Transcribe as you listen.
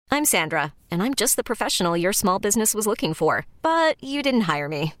I'm Sandra, and I'm just the professional your small business was looking for. But you didn't hire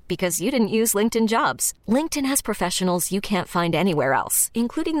me because you didn't use LinkedIn Jobs. LinkedIn has professionals you can't find anywhere else,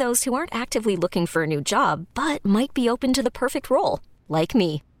 including those who aren't actively looking for a new job, but might be open to the perfect role, like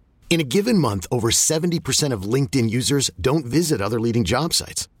me. In a given month, over 70% of LinkedIn users don't visit other leading job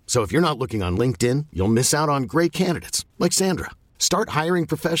sites. So if you're not looking on LinkedIn, you'll miss out on great candidates like Sandra. Start hiring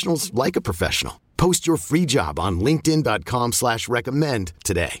professionals like a professional. Post your free job on linkedin.com/recommend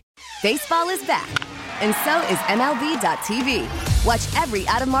today. Baseball is back, and so is MLB.tv. Watch every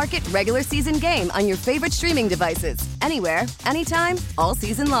out-of-market regular season game on your favorite streaming devices. Anywhere, anytime, all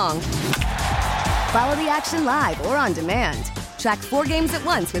season long. Follow the action live or on demand. Track 4 games at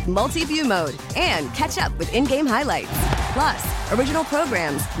once with multi-view mode and catch up with in-game highlights. Plus, original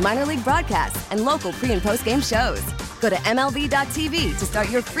programs, minor league broadcasts, and local pre- and post-game shows. Go to MLB.tv to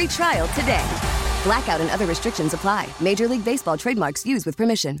start your free trial today. Blackout and other restrictions apply. Major League Baseball trademarks used with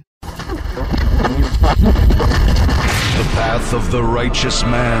permission. The path of the righteous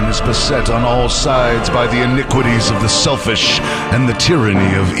man is beset on all sides by the iniquities of the selfish and the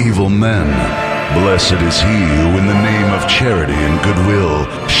tyranny of evil men. Blessed is he who in the name of charity and goodwill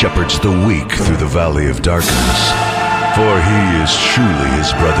shepherds the weak through the valley of darkness. For he is truly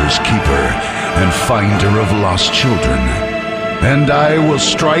his brother's keeper and finder of lost children. And I will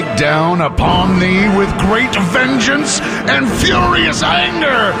strike down upon thee with great vengeance and furious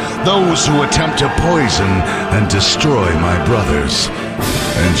anger those who attempt to poison and destroy my brothers.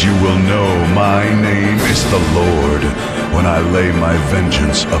 And you will know my name is the Lord when I lay my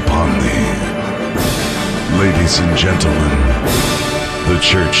vengeance upon thee. Ladies and gentlemen, the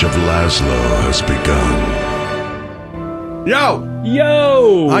Church of Laszlo has begun. Yo!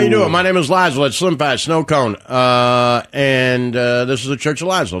 How you doing? My name is Laszlo. It's Slim Fast Snow Cone. And this is the Church of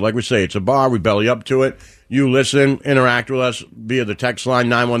Laszlo. Like we say, it's a bar. We belly up to it. You listen, interact with us via the text line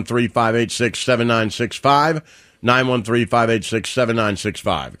 913-586-7965.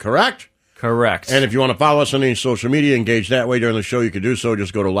 913-586-7965. Correct? Correct. And if you want to follow us on any social media, engage that way during the show, you can do so.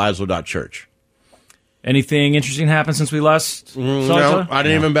 Just go to Laszlo.church. Anything interesting happened since we last saw each other? I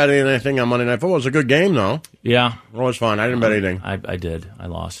didn't even bet anything on Monday Night Football. It was a good game, though. Yeah. It was fun. I didn't bet anything. I did. I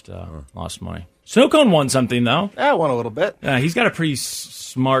lost money. Snowcone won something, though. Yeah, I won a little bit. He's got a pretty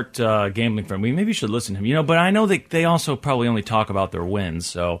smart gambling friend. We maybe should listen to him. But I know that they also probably only talk about their wins.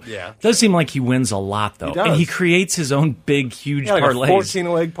 So it does seem like he wins a lot, though. He does. And he creates his own big, huge parlays. Like a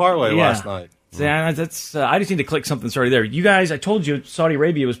 14-leg parlay last night. Yeah, that's. I just need to click something started there. You guys, I told you Saudi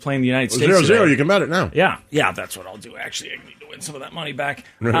Arabia was playing the United States 0-0. today. You can bet it now. Yeah, that's what I'll do. Actually, I need to win some of that money back.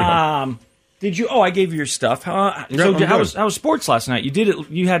 Did you? Oh, I gave you your stuff. How was sports last night? You did it.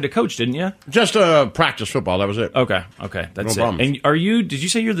 You had to coach, didn't you? Just practice football. That was it. Okay, that's no it. Problem. And are you? Did you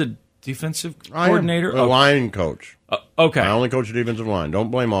say you're the defensive coordinator? I am a line coach. Okay, I only coach the defensive line.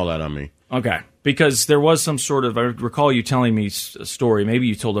 Don't blame all that on me. Okay, because there was some sort of, I recall you telling me a story, maybe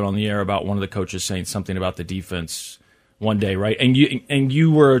you told it on the air about one of the coaches saying something about the defense one day, right? And you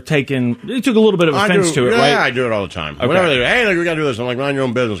were you took a little bit of offense to it, right? Yeah, I do it all the time. Okay. Whenever they hey, we got to do this. I'm like, mind your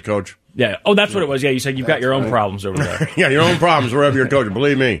own business, coach. Yeah. Oh, that's what it was. Yeah, you said you've got your own problems over there. Yeah, your own problems wherever you're coaching.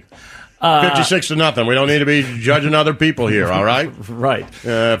 Believe me. 56-0. We don't need to be judging other people here, all right? Right.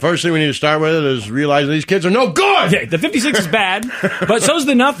 First thing we need to start with is realize these kids are no good. Yeah, the 56 is bad, but so's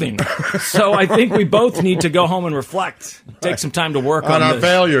the nothing. So I think we both need to go home and reflect. Take some time to work on our this.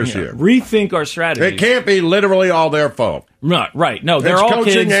 failures here. Rethink our strategies. It can't be literally all their fault. Right. No, they're it's all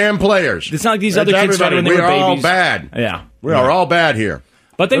coaching kids. and players. It's not like these other kids started when they were babies. We are all bad. Yeah. We are all bad here.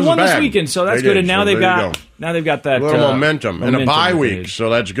 But they won this weekend, so that's good. And now they've got that a little momentum and a bye week,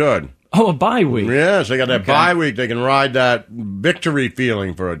 so that's good. Oh, a bye week. Yes, they got that bye week. They can ride that victory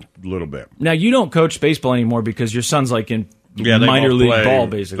feeling for a little bit. Now, you don't coach baseball anymore because your son's like in minor league ball,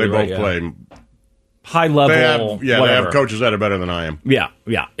 basically. They both play high level. They have coaches that are better than I am. Yeah.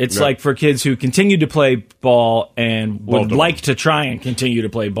 It's like for kids who continue to play ball and would like to try and continue to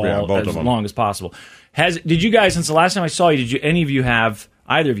play ball as long as possible. Did you guys, since the last time I saw you,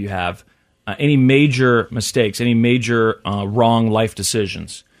 either of you have any major mistakes, any major wrong life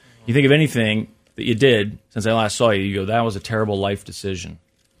decisions? You think of anything that you did since I last saw you, you go, that was a terrible life decision.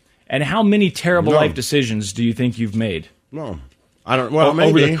 And how many terrible life decisions do you think you've made? No. I don't. Well,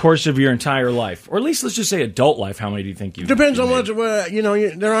 maybe. Over the course of your entire life. Or at least let's just say adult life, how many do you think you've Depends you've on what,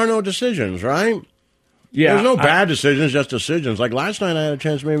 there are no decisions, right? Yeah. There's no bad decisions, just decisions. Like last night I had a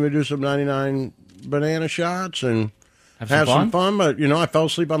chance maybe to do some 99 banana shots and have some fun, but, I fell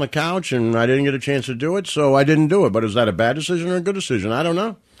asleep on the couch and I didn't get a chance to do it, so I didn't do it. But is that a bad decision or a good decision? I don't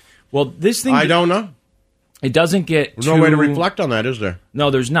know. Well, this thing... I don't know. It doesn't get There's no way to reflect on that, is there? No,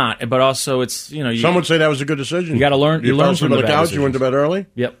 there's not. But also, it's, Some would say that was a good decision. You got to learn. You fell asleep on the couch, you went to bed early?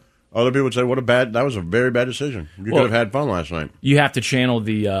 Yep. Other people would say, that was a very bad decision. You could have had fun last night. You have to channel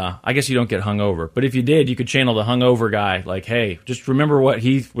I guess you don't get hungover, but if you did, you could channel the hungover guy, like, hey, just remember what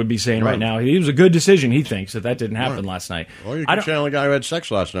Heath would be saying right now. It was a good decision, he thinks, that didn't happen last night. Or you could channel a guy who had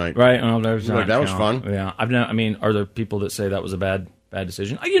sex last night. Right. Oh, that was fun. Yeah. Are there people that say that was a bad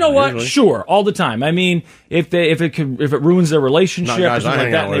decision? You know what? Usually. Sure, all the time. I mean, if it ruins their relationship or something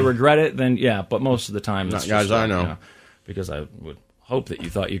like that and they regret it, then yeah, but most of the time it's not guys I know. Because I would hope that you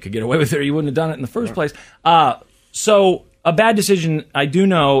thought you could get away with it or you wouldn't have done it in the first place. So a bad decision, I do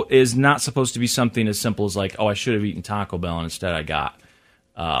know, is not supposed to be something as simple as like, oh, I should have eaten Taco Bell and instead I got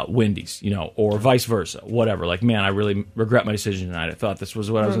Wendy's, or vice versa, whatever. Like, man, I really regret my decision tonight. I thought this was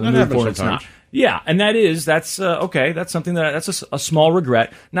what I was in the mood for. It's not. Yeah, and that's okay. That's something that's a small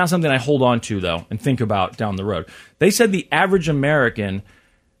regret, not something I hold on to though and think about down the road. They said the average American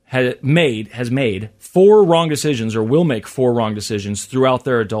has made 4 wrong decisions or will make 4 wrong decisions throughout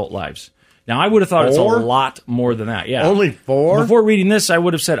their adult lives. Now, I would have thought 4? It's a lot more than that. Yeah, only 4? Before reading this, I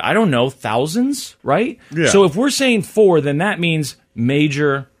would have said, I don't know, thousands, right? Yeah. So if we're saying 4, then that means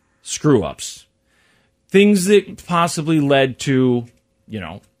major screw-ups. Things that possibly led to,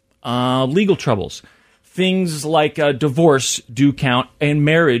 legal troubles. Things like divorce do count and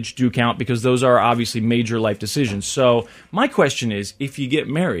marriage do count because those are obviously major life decisions. So my question is, if you get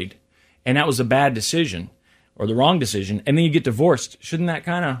married and that was a bad decision or the wrong decision, and then you get divorced, shouldn't that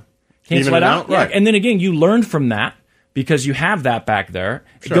kind of cancel it out? Right. Yeah. And then again, you learned from that because you have that back there.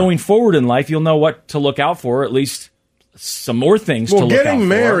 Sure. Going forward in life, you'll know what to look out for, or at least some more things to look out for. Getting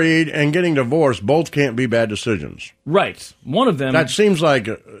married and getting divorced both can't be bad decisions. Right. One of them... That seems like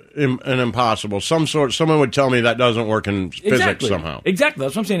an impossible. Someone would tell me that doesn't work in physics somehow. Exactly.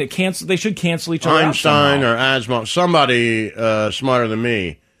 That's what I'm saying. They should cancel each other out Einstein or Asimov, somebody smarter than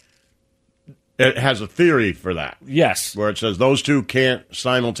me, it has a theory for that. Yes. Where it says those two can't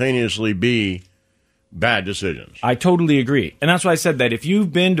simultaneously be bad decisions. I totally agree. And that's why I said that if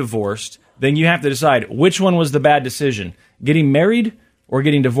you've been divorced, then you have to decide which one was the bad decision, getting married or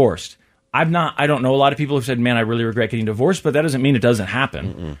getting divorced. I don't know a lot of people who've said, man, I really regret getting divorced, but that doesn't mean it doesn't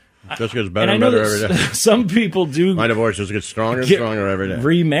happen. Just gets better and better every day. Some people do. My divorce just gets stronger and stronger every day.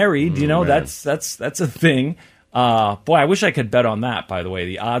 Remarried, that's a thing. Boy, I wish I could bet on that, by the way,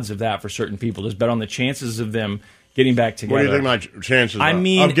 the odds of that for certain people. Just bet on the chances of them getting back together. What do you think my chances are?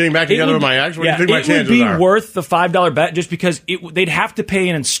 Of getting back together with my ex? What do you think my chances are? It would be worth the $5 bet just because they'd have to pay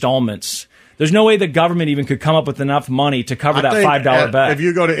in installments. There's no way the government even could come up with enough money to cover that $5 bet. If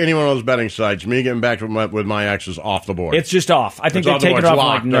you go to any one of those betting sites, me getting back with my ex is off the board. It's just off. I think they've taken it off.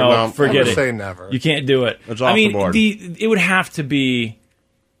 Like, no, forget it. Say never. You can't do it. It's off the board. It would have to be...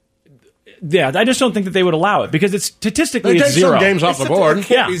 Yeah, I just don't think that they would allow it because it's statistically it's zero. Some games off the board. It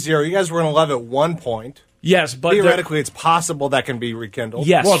can't be zero. You guys were in love at one point. Yes, but theoretically, it's possible that can be rekindled.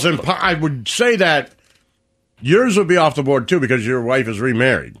 Yes, well, I would say that yours would be off the board too because your wife is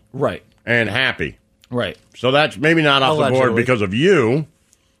remarried, right, and happy, right. So that's maybe not off the board because of you,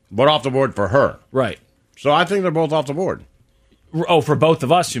 but off the board for her, right. So I think they're both off the board. Oh, for both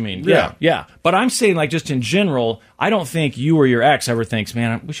of us, you mean? Yeah. But I'm saying, like, just in general, I don't think you or your ex ever thinks,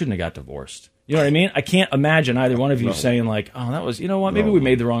 man, we shouldn't have got divorced. You know what I mean? I can't imagine either one of you saying, like, oh, that was, you know what, maybe we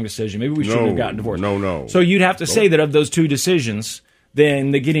made the wrong decision. Maybe we shouldn't have gotten divorced. No. So you'd have to say that of those two decisions,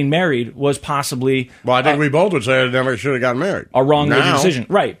 then the getting married was possibly... Well, I think we both would say I never should have gotten married. A wrong decision.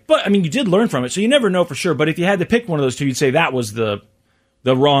 Right. But, I mean, you did learn from it, so you never know for sure. But if you had to pick one of those two, you'd say that was the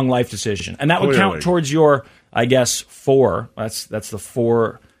wrong life decision. And that would count towards your... I guess 4. That's the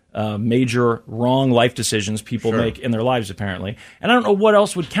 4 major wrong life decisions people make in their lives, apparently. And I don't know what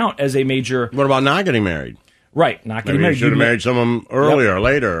else would count as a major... What about not getting married? Right, not getting married. You should have married someone earlier or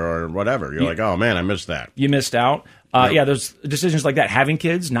later or whatever. You're like, oh, man, I missed that. You missed out. Yeah, there's decisions like that. Having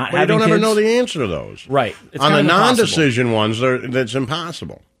kids, not having kids. You don't ever know the answer to those. Right. It's on the non-decision ones, that's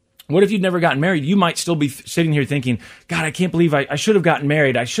impossible. What if you'd never gotten married? You might still be sitting here thinking, God, I can't believe I should have gotten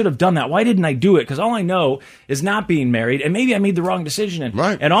married. I should have done that. Why didn't I do it? Because all I know is not being married, and maybe I made the wrong decision.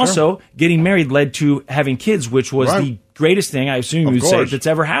 And also, getting married led to having kids, which was the greatest thing, I assume you would say, that's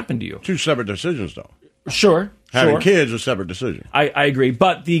ever happened to you. 2 separate decisions, though. Sure. Having kids is a separate decision. I agree.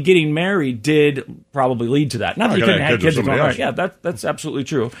 But the getting married did probably lead to that. Not that you couldn't have kids with somebody else. Yeah, that's absolutely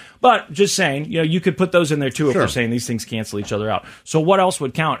true. But just saying, you could put those in there too if we're saying these things cancel each other out. So what else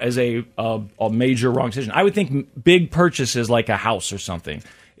would count as a major wrong decision? I would think big purchases like a house or something.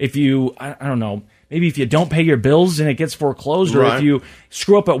 If you, I don't know, maybe if you don't pay your bills and it gets foreclosed, or if you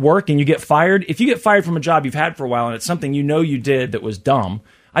screw up at work and you get fired. If you get fired from a job you've had for a while and it's something you did that was dumb,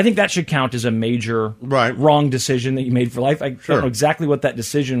 I think that should count as a major wrong decision that you made for life. I don't know exactly what that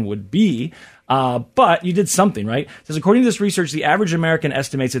decision would be. But you did something, right? It says, according to this research, the average American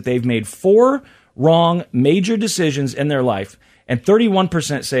estimates that they've made 4 wrong major decisions in their life, and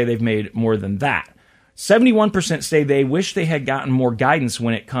 31% say they've made more than that. 71% say they wish they had gotten more guidance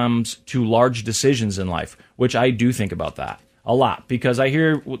when it comes to large decisions in life, which I do think about that a lot, because I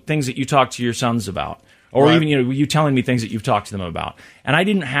hear things that you talk to your sons about, or right. even you telling me things that you've talked to them about. And I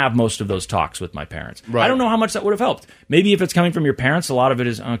didn't have most of those talks with my parents. Right. I don't know how much that would have helped. Maybe if it's coming from your parents, a lot of it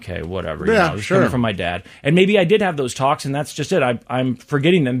is, okay, whatever. It's coming from my dad. And maybe I did have those talks, and that's just it. I'm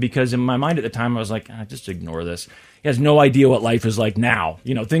forgetting them because in my mind at the time, I was like, just ignore this. He has no idea what life is like now.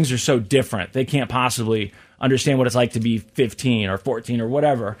 Things are so different. They can't possibly understand what it's like to be 15 or 14 or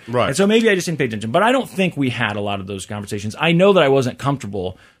whatever. Right. And so maybe I just didn't pay attention. But I don't think we had a lot of those conversations. I know that I wasn't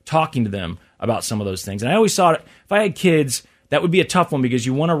comfortable talking to them about some of those things. And I always thought if I had kids, that would be a tough one because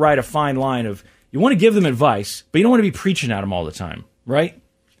you want to ride a fine line of, you want to give them advice, but you don't want to be preaching at them all the time, right?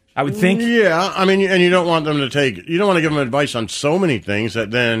 I would think. Yeah, I mean, and you don't want them to you don't want to give them advice on so many things that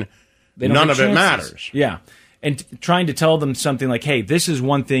then none of it matters. Yeah. And trying to tell them something like, hey, this is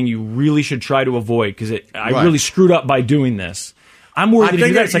one thing you really should try to avoid because I really screwed up by doing this. I'm worried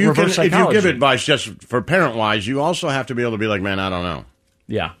that it's like reverse psychology. If you give advice just for parent-wise, you also have to be able to be like, man, I don't know.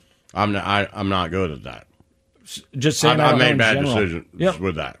 Yeah. I'm not good at that. Just saying I made bad decisions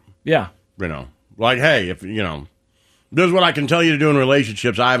with that. Yeah. Like, hey, if, this is what I can tell you to do in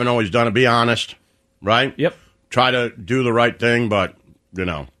relationships. I haven't always done it. Be honest, right? Yep. Try to do the right thing, but,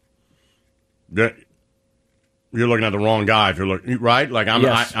 you're looking at the wrong guy if you're looking right. Like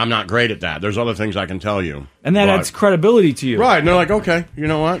I'm not great at that. There's other things I can tell you, and that adds credibility to you, right? And they're like, okay, you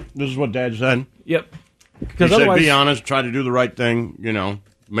know what? This is what Dad said. Yep. Because he said, be honest, try to do the right thing.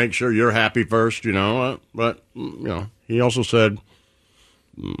 Make sure you're happy first. But he also said,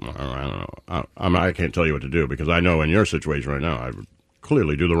 I don't know. I can't tell you what to do because I know in your situation right now, I would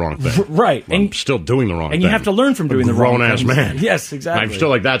clearly do the wrong thing. Right. Well, I'm still doing the wrong thing. And you have to learn from doing the wrong thing. Grown-ass man. Yes, exactly. I'm still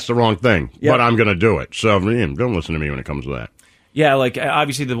like, that's the wrong thing, but I'm going to do it. So don't listen to me when it comes to that. Yeah, like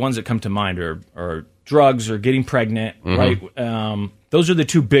obviously the ones that come to mind are drugs or getting pregnant, right? Those are the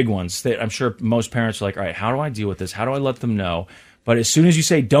two big ones that I'm sure most parents are like, all right, how do I deal with this? How do I let them know? But as soon as you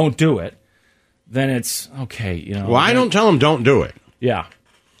say don't do it, then it's okay. Well, I don't tell them don't do it. Yeah.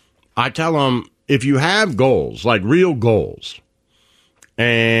 I tell them if you have goals, like real goals,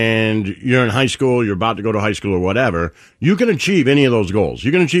 and you're in high school, you're about to go to high school or whatever, you can achieve any of those goals.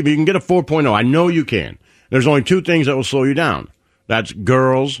 You can get a 4.0. I know you can. There's only 2 things that will slow you down. That's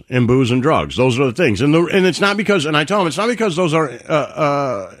girls and booze and drugs. Those are the things. And it's not because, and I tell them, it's not because those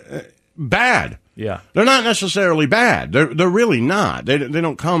are bad. Yeah. They're not necessarily bad. They're really not. They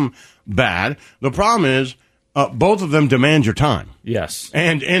don't come bad. The problem is, both of them demand your time. Yes.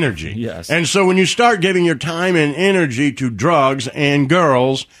 And energy. Yes. And so when you start giving your time and energy to drugs and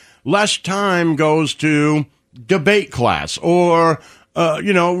girls, less time goes to debate class or,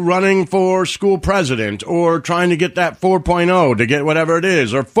 running for school president or trying to get that 4.0 to get whatever it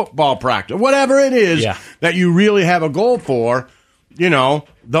is or football practice, whatever it is that you really have a goal for,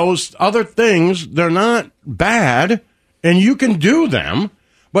 those other things, they're not bad and you can do them.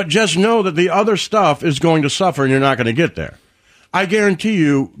 But just know that the other stuff is going to suffer and you're not going to get there. I guarantee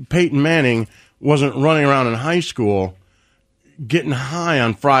you Peyton Manning wasn't running around in high school getting high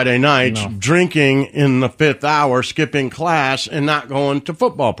on Friday nights, drinking in the 5th hour, skipping class, and not going to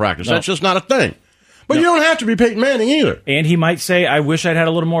football practice. No. That's just not a thing. But you don't have to be Peyton Manning either. And he might say, I wish I'd had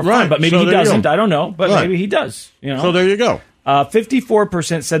a little more fun, but maybe he doesn't. I don't know, but maybe he does. So there you go.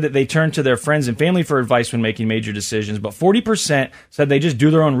 54% said that they turn to their friends and family for advice when making major decisions, but 40% said they just do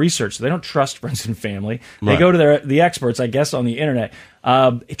their own research. So they don't trust friends and family. They go to the experts, I guess, on the internet.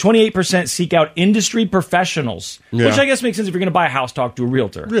 28% seek out industry professionals, which I guess makes sense if you're going to buy a house, talk to a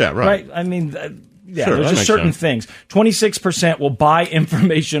realtor. Yeah, right. I mean, there's just certain things. 26% will buy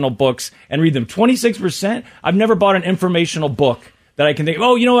informational books and read them. 26%? I've never bought an informational book that I can think,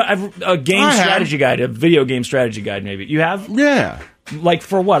 you know what, I've a strategy guide, a video game strategy guide maybe. You have? Yeah. Like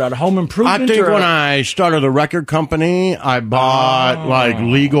for what, a home improvement? I think when I started a record company, I bought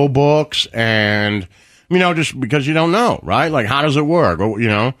legal books and, just because you don't know, right? Like how does it work,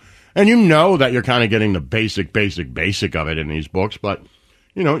 and that you're kind of getting the basic of it in these books, but,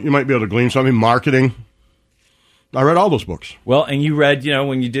 you might be able to glean something, marketing. I read all those books. Well, and you read,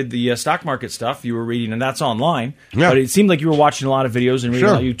 when you did the stock market stuff, you were reading, and that's online. Yeah. But it seemed like you were watching a lot of videos and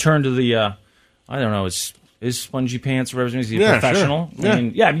reading. You turned to the, I don't know, is Spongy Pants or whatever his name is, professional? Sure.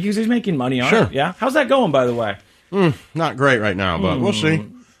 Yeah. I mean, because he's making money on it. Yeah. How's that going, by the way? Not great right now, but we'll see.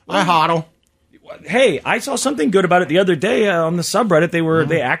 I hodl. Hey, I saw something good about it the other day on the subreddit.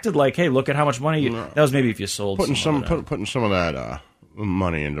 They acted like, hey, look at how much money. That was maybe if you sold putting some of that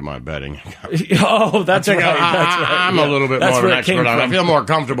money into my betting. Oh, that's right. I'm a little bit more of an expert on it. I feel more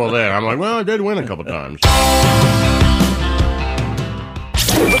comfortable there. I'm like, well, I did win a couple times.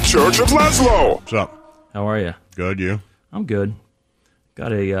 The Church of Laszlo. What's up? How are you? Good, you? I'm good.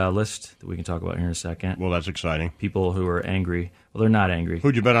 Got a list that we can talk about here in a second. Well, that's exciting. People who are angry. Well, they're not angry.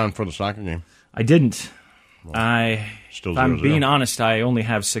 Who'd you bet on for the soccer game? I didn't. Well, if I'm being honest, I only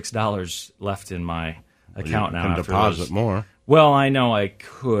have $6 left in my account now. You can deposit more. Well, I know I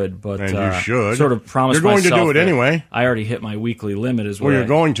could, but and you should. Sort of promised myself. You're going to do it anyway. I already hit my weekly limit as well. Well, you're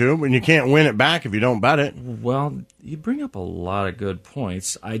going to, but you can't win it back if you don't bet it. Well, you bring up a lot of good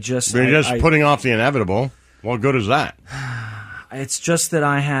points. You're just putting off the inevitable. What good is that? It's just that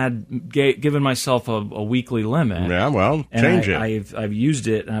I had given myself a weekly limit. Yeah, well, change it. I've used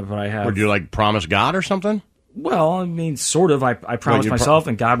it, but I have. Would you promise God or something? Well, I mean, sort of. I promised myself,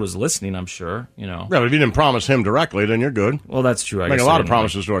 and God was listening, I'm sure. Yeah, but if you didn't promise Him directly, then you're good. Well, that's true. I make a lot of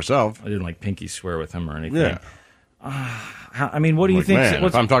promises to ourselves. I didn't pinky swear with Him or anything. Yeah. I mean, what do you think? Man,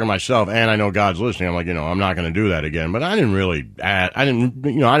 if I'm talking to myself and I know God's listening, I'm like, I'm not going to do that again. But I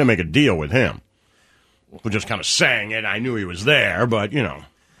didn't make a deal with Him. We're just kind of saying it. I knew He was there, but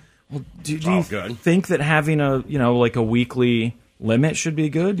Well, do you think that having a weekly limit should be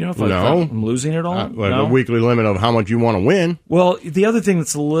good? If I'm losing it all? A weekly limit of how much you want to win. Well, the other thing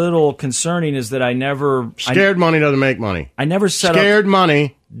that's a little concerning is that I never... Scared money doesn't make money. I never set Scared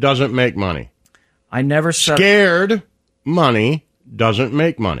money doesn't make money. I never set Scared money doesn't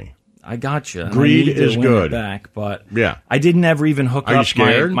make money. I got you. Greed is good. Back, but yeah. I didn't ever even hook up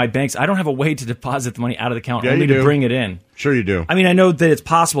my banks. I don't have a way to deposit the money out of the account, yeah, only to bring it in. Sure you do. I mean, I know that it's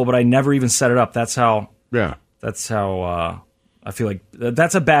possible, but I never even set it up. That's how... Yeah. That's how... I feel like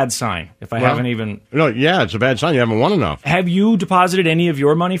that's a bad sign if I haven't even... No, yeah, it's a bad sign. You haven't won enough. Have you deposited any of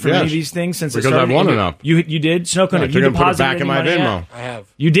your money from any of these things since because I've won enough. You did? Snowcone, you deposited put it back in my Venmo. I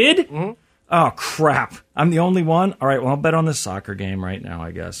have. You did? Mm-hmm. Oh, crap. I'm the only one? All right, well, I'll bet on this soccer game right now,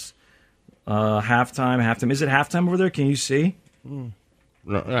 I guess. Halftime. Is it halftime over there? Can you see? No,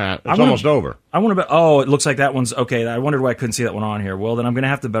 it's almost over. I want to bet... Oh, it looks like that one's... Okay, I wondered why I couldn't see that one on here. Well, then I'm going to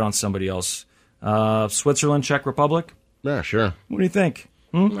have to bet on somebody else. Switzerland, Czech Republic? Yeah, sure. What do you think?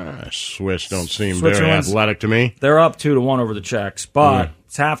 Swiss don't seem very athletic to me. They're up 2-1 over the Czechs, but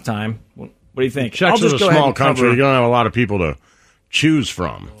it's halftime. What do you think? Czechs is a small country. You don't have a lot of people to choose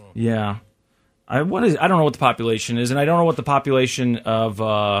from. Yeah. I don't know what the population is, and I don't know what the population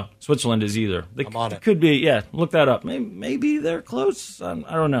of Switzerland is either. It could be, look that up. Maybe they're close. I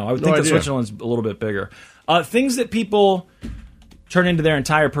don't know. I would think that Switzerland's a little bit bigger. Things that people turn into their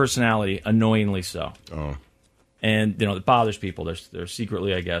entire personality, annoyingly so. Oh. And, it bothers people. They're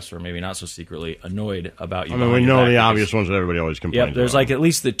secretly, I guess, or maybe not so secretly, annoyed about you. I mean, we know the obvious ones that everybody always complains about. There's at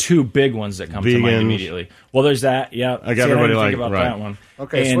least the two big ones that come to mind immediately. Well, there's that, yeah. I got everybody about that one.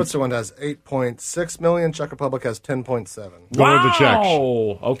 Okay, Switzerland has 8.6 million. Czech Republic has 10.7. Go with the Czechs.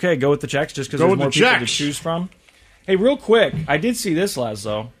 Okay, go with the Czechs just because there's more people to choose from. Hey, real quick, I did see this,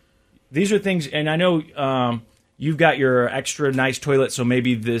 Laszlo. These are things, and I know... you've got your extra nice toilet, so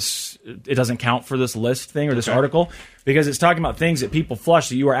maybe it doesn't count for this list thing or this article, because it's talking about things that people flush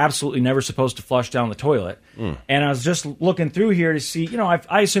that you are absolutely never supposed to flush down the toilet. And I was just looking through here to see,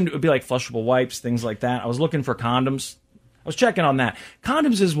 I assumed it would be like flushable wipes, things like that. I was looking for condoms. I was checking on that.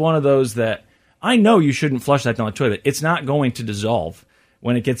 Condoms is one of those that I know you shouldn't flush that down the toilet. It's not going to dissolve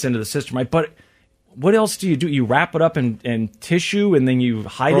when it gets into the system, right? But what else do? You wrap it up in tissue and then you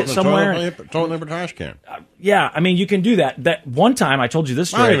hide it somewhere? Toilet paper trash can. Yeah, I mean, you can do that. That one time I told you this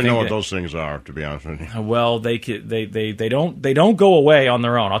story. I don't even know what those things are, to be honest with you. Well, they don't go away on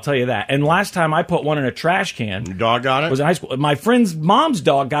their own. I'll tell you that. And last time I put one in a trash can. Your dog got it? Was in high school. My friend's mom's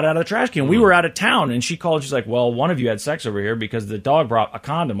dog got it out of the trash can. We were out of town, and she called. She's like, "Well, one of you had sex over here because the dog brought a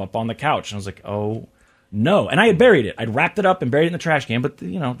condom up on the couch." And I was like, "Oh no!" And I had buried it. I'd wrapped it up and buried it in the trash can. But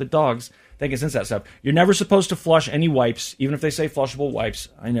the dogs. They can sense that stuff. You're never supposed to flush any wipes, even if they say flushable wipes.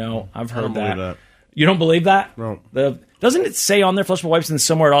 I know. I've heard that. You don't believe that? No. Doesn't it say on there flushable wipes, and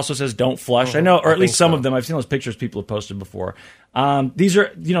somewhere it also says don't flush? I know, or at least some of them. I've seen those pictures people have posted before. These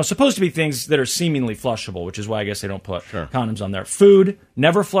are supposed to be things that are seemingly flushable, which is why I guess they don't put condoms on there. Food,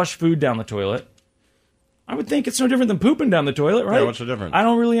 never flush food down the toilet. I would think it's no different than pooping down the toilet, right? Yeah, what's the difference? I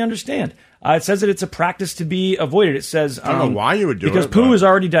don't really understand. It says that it's a practice to be avoided. It says... I don't know why you would do it. Because poo is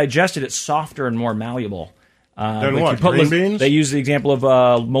already digested. It's softer and more malleable. Then what, green beans? They use the example of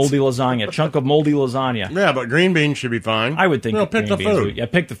moldy lasagna, a chunk of moldy lasagna. Yeah, but green beans should be fine. I would think pick the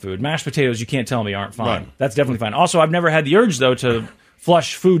food. Pick the food. Mashed potatoes, you can't tell me, aren't fine. Right. That's definitely fine. Also, I've never had the urge, though, to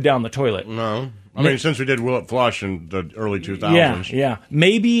flush food down the toilet. No. I mean, since we did Will It Flush in the early 2000s. Yeah.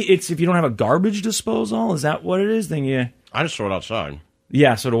 Maybe it's if you don't have a garbage disposal. Is that what it is? Then I just throw it outside.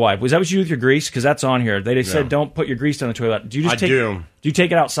 Yeah, so do I. Was that what you do with your grease? Because that's on here. They said don't put your grease down the toilet. Do you just do you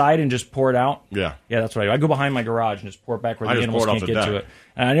take it outside and just pour it out? Yeah. Yeah, that's what I do. I go behind my garage and just pour it back where the animals can't get to it.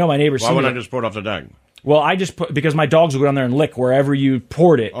 And I know my neighbors. Why wouldn't I just pour it off the deck? Well, I just put, because my dogs will go down there and lick wherever you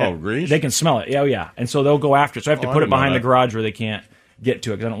poured it. Oh, grease? They can smell it. Yeah, yeah. And so they'll go after it. So I have to put it behind the garage where they can't get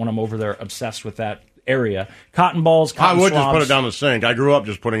to it because I don't want them over there obsessed with that area. Cotton balls, cotton I would swabs. just put it down the sink. I grew up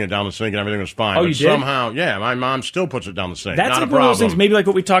just putting it down the sink and everything was fine. Oh, but you did? Somehow, yeah, my mom still puts it down the sink. That's Not like a one of those problem. things, maybe like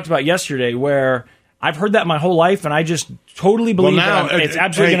what we talked about yesterday, where I've heard that my whole life, and I just totally believe that it's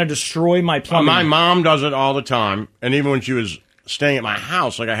absolutely going to destroy my plumbing. My mom does it all the time, and even when she was staying at my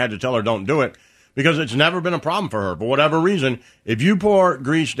house, like I had to tell her don't do it, because it's never been a problem for her. For whatever reason, if you pour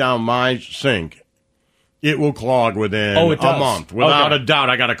grease down my sink, it will clog within a month. Without a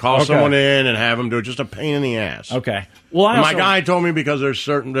doubt, I got to call someone in and have them do it. Just a pain in the ass. Okay. Well, my guy told me because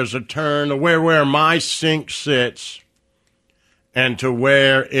there's a turn to where my sink sits and to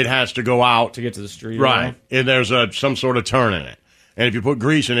where it has to go out to get to the street. Right. And there's some sort of turn in it. And if you put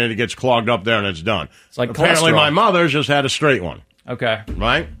grease in it, it gets clogged up there and it's done. It's like apparently cholesterol. my mother's just had a straight one. Okay.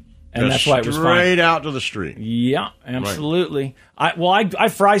 Right? And just that's why it was fine. Straight out to the street. Yeah, absolutely. Right. I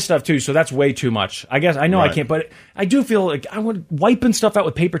fry stuff too, so that's way too much. I guess I know I can't, but I do feel like I would wiping stuff out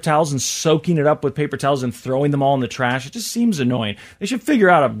with paper towels and soaking it up with paper towels and throwing them all in the trash. It just seems annoying. They should figure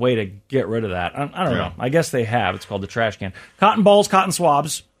out a way to get rid of that. I don't know. I guess they have. It's called the trash can. Cotton balls, cotton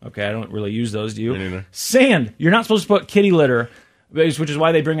swabs. Okay, I don't really use those. Do you? Me neither. Sand. You're not supposed to put kitty litter, which is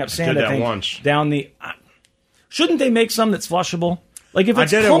why they bring up sand. Did I think that once. down the. Shouldn't they make some that's flushable? Like if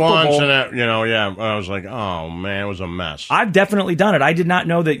it's I did clumpable, it once, and I was like, oh man, it was a mess. I've definitely done it. I did not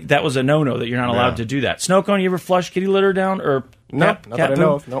know that was a no-no, that you're not allowed to do that. Snow Cone, you ever flush kitty litter down or not cat that I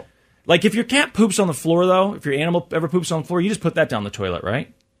know of. Nope. Like if your cat poops on the floor, though, if your animal ever poops on the floor, you just put that down the toilet,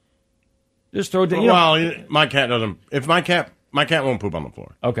 right? Just throw it down. Well, my cat doesn't. If my cat won't poop on the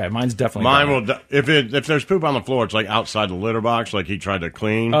floor. Okay, mine's definitely. Mine will. If there's poop on the floor, it's like outside the litter box, like he tried to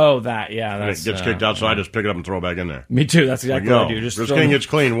clean. Oh, that yeah, and it gets kicked out. So I just pick it up and throw it back in there. Me too. That's exactly what I do. Just this thing gets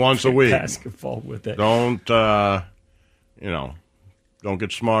cleaned once a week. Basketball with it. Don't don't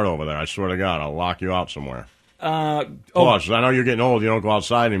get smart over there. I swear to God, I'll lock you out somewhere. Plus, I know you're getting old. You don't go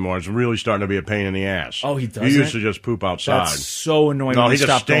outside anymore. It's really starting to be a pain in the ass. Oh, he doesn't? You used to just poop outside. That's so annoying. No, when he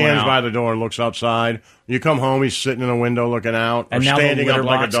just stands out. by the door and looks outside. You come home, he's sitting in a window looking out, and or now standing the litter up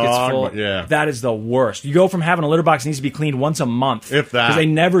like a box gets dog. full. But yeah, that is the worst. You go from having a litter box that needs to be cleaned once a month, if that, because they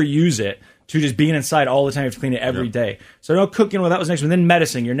never use it, to just being inside all the time. You have to clean it every day. So no cooking. Well, that was next one. Then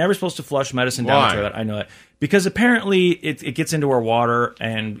medicine. You're never supposed to flush medicine down the toilet. I know that. Because apparently it gets into our water,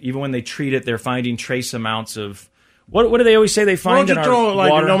 and even when they treat it, they're finding trace amounts of... What do they always say they find in our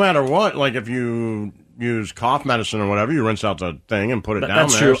water? No matter what, like if you use cough medicine or whatever, you rinse out the thing and put it down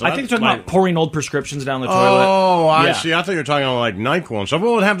that's there. True. So I think you're talking about pouring old prescriptions down the toilet. Oh, I see. I thought you were talking about like NyQuil and stuff.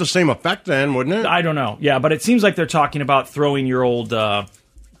 Well, it would have the same effect then, wouldn't it? I don't know. Yeah, but it seems like they're talking about throwing your old...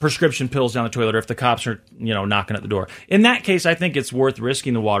 prescription pills down the toilet, or if the cops are, knocking at the door. In that case, I think it's worth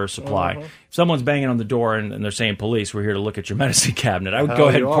risking the water supply. If someone's banging on the door and they're saying, police, we're here to look at your medicine cabinet, I would go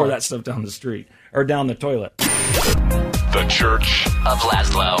ahead and pour that stuff down the street or down the toilet. The Church of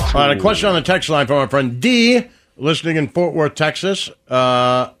Laszlo. All right, a question on the text line from our friend D, listening in Fort Worth, Texas.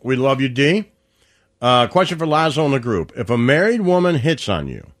 We love you, D. Question for Laszlo and the group. If a married woman hits on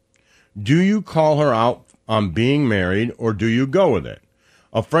you, do you call her out on being married, or do you go with it?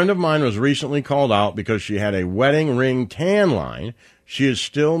 A friend of mine was recently called out because she had a wedding ring tan line. She is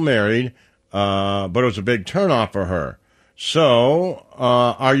still married, but it was a big turnoff for her. So,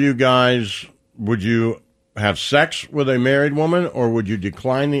 are you guys, would you have sex with a married woman, or would you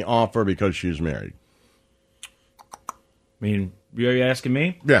decline the offer because she's married? I mean, are you asking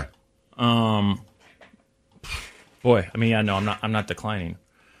me? Yeah. Boy, I mean, yeah, no, I'm not declining.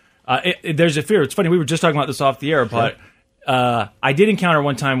 There's a fear. It's funny, we were just talking about this off the air, but I did encounter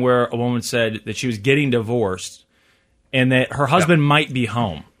one time where a woman said that she was getting divorced and that her husband might be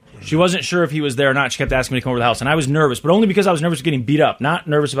home. She wasn't sure if he was there or not. She kept asking me to come over to the house, and I was nervous, but only because I was nervous of getting beat up, not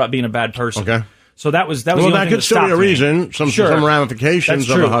nervous about being a bad person. Okay. So that was the well, only that thing could still be a reason, some ramifications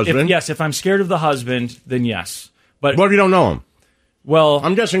That's true. of the husband. If I'm scared of the husband, then yes. But what if you don't know him? Well,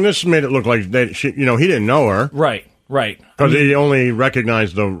 I'm guessing this made it look like he didn't know her. Right. Because he only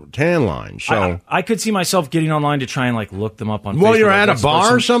recognized the tan line. So I could see myself getting online to try and look them up on Facebook. Well, you're at a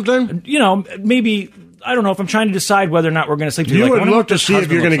bar or something? Maybe, I don't know, if I'm trying to decide whether or not we're going to sleep together. You would look to see if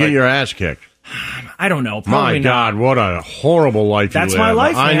you're going to get your ass kicked. I don't know. My God, what a horrible life you live. That's my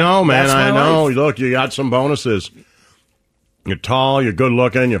life, man. I know, man. I know. Life. Look, you got some bonuses. You're tall, you're good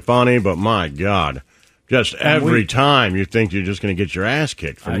looking, you're funny, but my God. Just every time you think you're just going to get your ass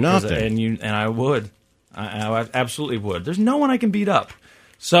kicked for nothing. And I would. I absolutely would. There's no one I can beat up.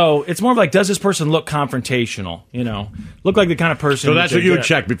 So it's more of like, does this person look confrontational? Look like the kind of person. So that's what you would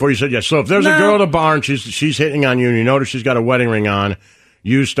check before you said yes. So if there's a girl at a bar and she's hitting on you and you notice she's got a wedding ring on,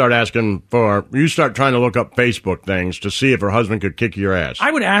 you start trying to look up Facebook things to see if her husband could kick your ass.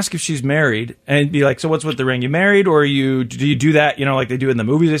 I would ask if she's married and be like, so what's with the ring? You married, or do you do that, like they do in the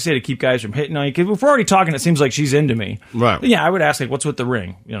movies, they say, to keep guys from hitting on you? Because if we're already talking, it seems like she's into me. Right. Yeah, I would ask, like, what's with the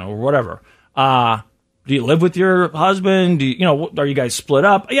ring? Or whatever. Do you live with your husband? Are you guys split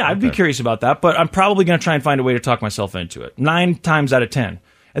up? Yeah, I'd be curious about that, but I'm probably going to try and find a way to talk myself into it. 9 times out of 10.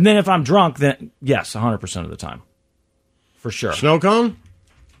 And then if I'm drunk, then yes, 100% of the time. For sure. Snow cone?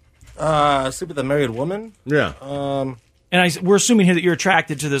 Sleep with a married woman? Yeah. And we're assuming here that you're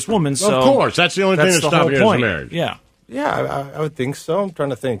attracted to this woman, so... Of course, that's the only thing that's stopping you as married. Yeah. Yeah, I would think so. I'm trying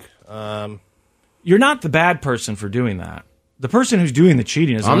to think. You're not the bad person for doing that. The person who's doing the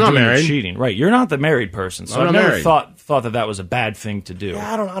cheating is I'm not doing married. The cheating. Right, you're not the married person, so I've never thought that was a bad thing to do.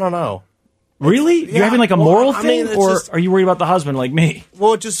 Yeah, I don't know. Really? You're having like a moral thing, or are you worried about the husband like me?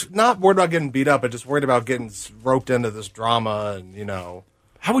 Well, just not worried about getting beat up, but just worried about getting roped into this drama and,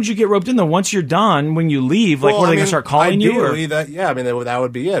 How would you get roped in, though? Once you're done, when you leave, what are they going to start calling you? Or? That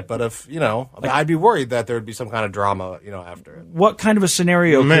would be it. But if, I'd be worried that there would be some kind of drama, after it. What kind of a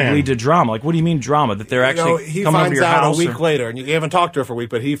scenario could lead to drama? Like, what do you mean drama? That they're actually he coming over to your house? He finds out a week later, and you haven't talked to her for a week,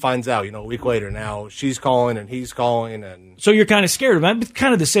 but he finds out, a week later. Now she's calling and he's calling. And so you're kind of scared of that. It's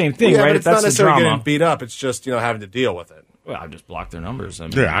kind of the same thing, right? But it's not necessarily the drama. getting beat up. It's just, having to deal with it. Well, I just block their numbers. I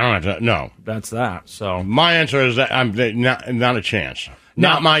don't have to. No. That's that. So my answer is that I'm not a chance.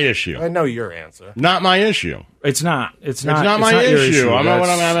 Not my issue. I know your answer. Not my issue. It's not. It's not my issue. I know what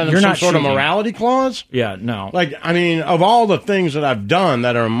I'm having. You're some not sort cheating. of morality clause. Yeah, no. Like, of all the things that I've done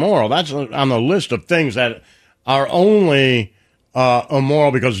that are immoral, that's on the list of things that are only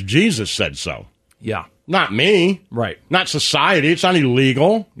immoral because Jesus said so. Yeah. Not me. Right. Not society. It's not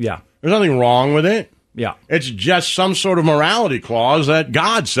illegal. Yeah. There's nothing wrong with it. Yeah. It's just some sort of morality clause that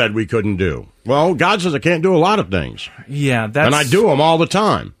God said we couldn't do. Well, God says I can't do a lot of things. Yeah, and I do them all the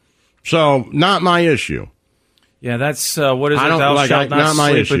time. So, not my issue. Yeah, that's, what is it? Thou shalt not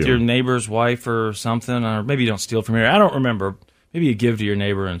sleep with your neighbor's wife or something. Or maybe you don't steal from here. I don't remember. Maybe you give to your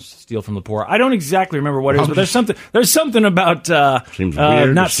neighbor and steal from the poor. I don't exactly remember what it is, but there's something about seems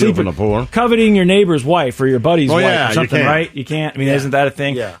weird not to steal sleeping, from the poor. Coveting your neighbor's wife or your buddy's wife yeah, or something, you can't. right? You can't. Isn't that a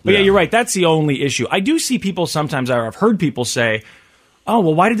thing? Yeah. But yeah, you're right. That's the only issue. I do see people sometimes, I've heard people say, oh,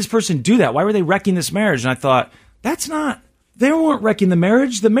 well, why did this person do that? Why were they wrecking this marriage? And I thought, they weren't wrecking the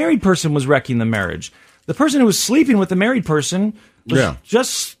marriage. The married person was wrecking the marriage. The person who was sleeping with the married person was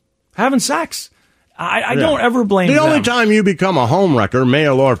just having sex. I don't ever blame them. The only time you become a homewrecker,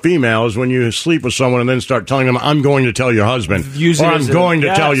 male or female, is when you sleep with someone and then start telling them, I'm going to tell your husband, or I'm going to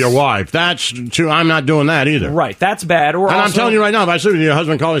tell your wife. That's true. I'm not doing that either. Right. That's bad. I'm telling you right now, if I sleep with your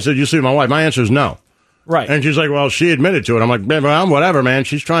husband, called and said, you sleep with my wife, my answer is no. Right. And she's like, well, she admitted to it. I'm like, well, whatever, man.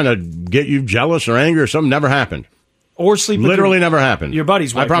 She's trying to get you jealous or angry or something. Never happened. Or sleep with Literally never happened. Your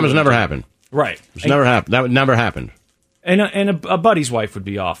buddy's wife. I promise never happened. Right. It's never happened. That would never happened. And a buddy's wife would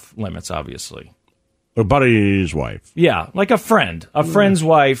be off limits, obviously. A buddy's wife. Yeah, like a friend. A friend's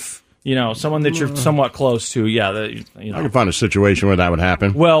wife, someone that you're somewhat close to. Yeah. I can find a situation where that would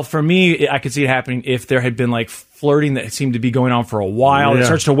happen. Well, for me, I could see it happening if there had been like flirting that seemed to be going on for a while. Yeah. It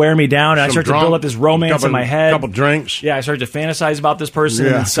starts to wear me down, and I start to build up this romance in my head. A couple drinks. Yeah, I start to fantasize about this person,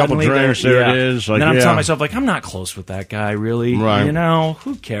 and then suddenly couple drinks, there it is. Like, and then I'm telling myself, like, I'm not close with that guy, really. Right.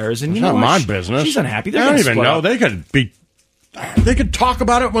 Who cares? And it's not my business. She's unhappy. I don't even know. They could talk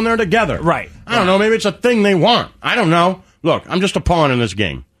about it when they're together. Right. I don't know. Maybe it's a thing they want. I don't know. Look, I'm just a pawn in this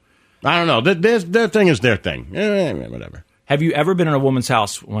game. I don't know. Their thing is their thing. Whatever. Have you ever been in a woman's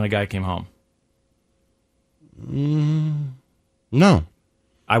house when a guy came home? No.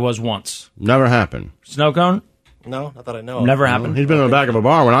 I was once. Never happened. Snow cone? No, not that I know of. Never happened. He's been in the back of a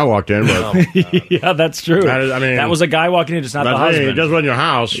bar when I walked in. But yeah, that's true. That was a guy walking in. It's not the husband. It just wasn't your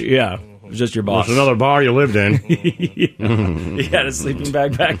house. Yeah. It was just your boss. It's another bar you lived in. He had a sleeping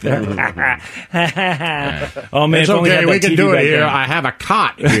bag back there. Oh, man. It's okay. We can do it here. I have a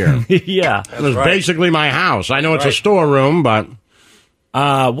cot here. Yeah. It was basically my house. I know it's a storeroom, but...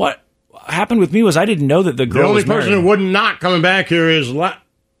 What happened with me was I didn't know that the girl was the only person who would not coming back here is...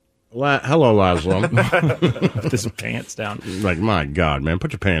 Hello, Laszlo. Put his pants down. Like, my God, man.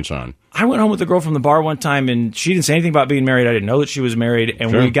 Put your pants on. I went home with the girl from the bar one time, and she didn't say anything about being married. I didn't know that she was married.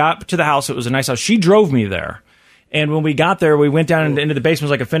 And when we got to the house, it was a nice house. She drove me there. And when we got there, we went down into the basement.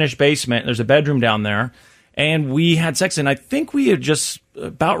 It was like a finished basement. There's a bedroom down there. And we had sex, and I think we had just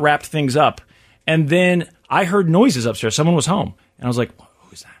about wrapped things up. And then I heard noises upstairs. Someone was home. And I was like,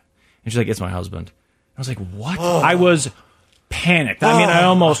 who is that? And she's like, it's my husband. I was like, what? I was panicked. I mean, I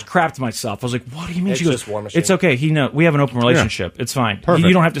almost crapped myself. I was like, what do you mean? It's she goes, just War Machine. it's okay. We have an open relationship. It's fine. Perfect.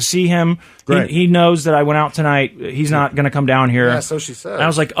 You don't have to see him. Great. He knows that I went out tonight. He's not going to come down here. Yeah, so she said. And I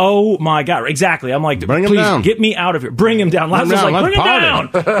was like, oh my God. Exactly. I'm like, Bring him please down. get me out of here. Bring him down. Bring him Lazo's down. like, bring him down.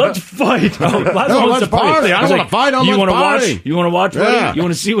 Let's fight. Lazo wants let's to party. I don't was want to fight. You want to watch? You want to watch? Buddy? Yeah. You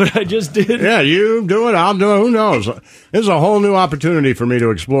want to see what I just did? Yeah, you do it. I'll do it. Who knows? This is a whole new opportunity for me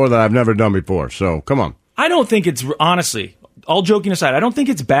to explore that I've never done before. So come on. I don't think it's, honestly, all joking aside, I don't think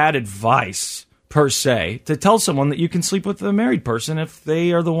it's bad advice per se to tell someone that you can sleep with a married person if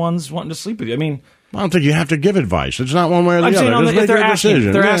they are the ones wanting to sleep with you. I mean, I don't think you have to give advice. It's not one way or the I'm saying other. Just if make they're your asking,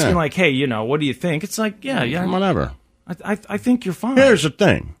 decision. they're asking like, hey, what do you think? It's like, yeah, Whatever. I think you're fine. Here's the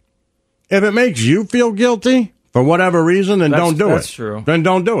thing. If it makes you feel guilty for whatever reason, then don't do it. That's true. Then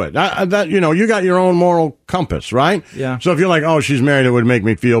don't do it. You got your own moral compass, right? Yeah. So if you're like, oh, she's married, it would make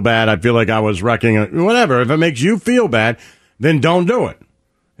me feel bad. I feel like I was wrecking it. Whatever. If it makes you feel bad, then don't do it.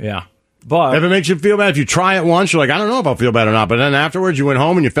 Yeah. But if it makes you feel bad, if you try it once, you're like, I don't know if I'll feel bad or not. But then afterwards, you went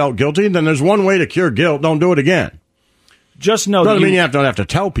home and you felt guilty. Then there's one way to cure guilt. Don't do it again. Just know doesn't mean you don't have to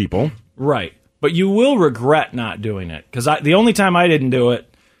tell people. Right. But you will regret not doing it. Because the only time I didn't do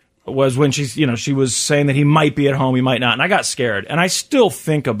it was when she was saying that he might be at home, he might not. And I got scared. And I still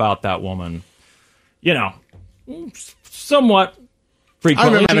think about that woman, somewhat frequently.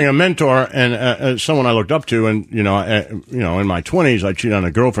 I remember having a mentor and someone I looked up to, and in my 20s, I cheated on a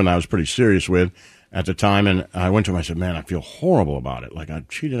girlfriend I was pretty serious with at the time, and I went to him. I said, "Man, I feel horrible about it. Like I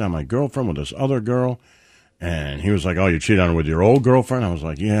cheated on my girlfriend with this other girl," and he was like, "Oh, you cheated on her with your old girlfriend?" I was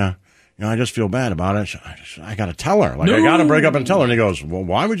like, "Yeah." I just feel bad about it. I got to tell her. I got to break up and tell her. And he goes, well,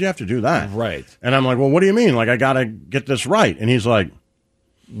 why would you have to do that? Right. And I'm like, well, what do you mean? Like, I got to get this right. And he's like,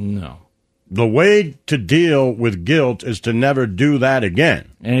 no. The way to deal with guilt is to never do that again.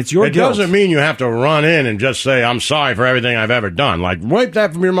 And it's your guilt. It doesn't mean you have to run in and just say, I'm sorry for everything I've ever done. Like, wipe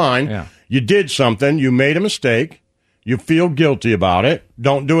that from your mind. Yeah. You did something. You made a mistake. You feel guilty about it.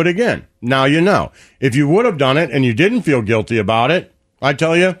 Don't do it again. Now you know. If you would have done it and you didn't feel guilty about it, I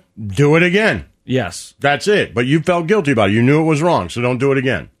tell you, do it again. Yes. That's it. But you felt guilty about it. You knew it was wrong, so don't do it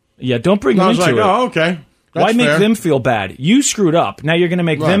again. Yeah, don't bring them into it. Oh, okay. Why make them feel bad? You screwed up. Now you're going to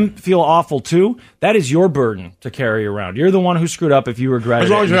make them feel awful too? That is your burden to carry around. You're the one who screwed up if you regret it. As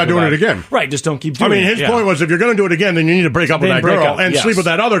long as you're not doing it again. Right, just don't keep doing it. I mean, his point was if you're going to do it again, then you need to break up with that girl and sleep with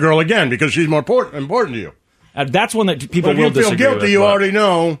that other girl again because she's more important to you. That's one that people will disagree with. If you feel guilty, you already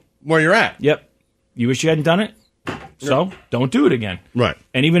know where you're at. Yep. You wish you hadn't done it? So don't do it again. Right.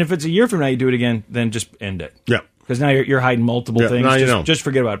 And even if it's a year from now you do it again, then just end it. Yeah. Because now you're hiding multiple things. Now just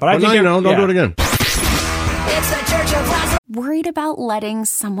forget about it. But I think now you know. Don't do it again. It's the Church of Laszlo. Worried about letting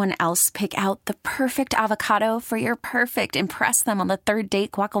someone else pick out the perfect avocado for your perfect impress them on the third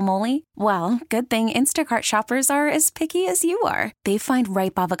date guacamole? Well, good thing Instacart shoppers are as picky as you are. They find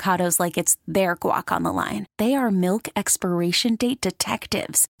ripe avocados like it's their guac on the line. They are milk expiration date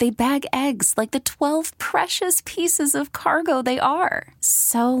detectives. They bag eggs like the 12 precious pieces of cargo they are.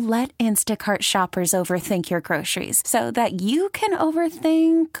 So let Instacart shoppers overthink your groceries so that you can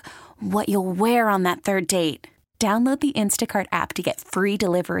overthink what you'll wear on that third date. Download the Instacart app to get free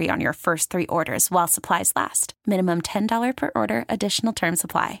delivery on your first 3 orders while supplies last. Minimum $10 per order. Additional terms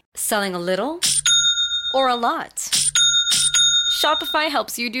apply. Selling a little or a lot? Shopify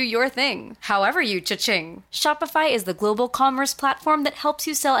helps you do your thing, however you cha-ching. Shopify is the global commerce platform that helps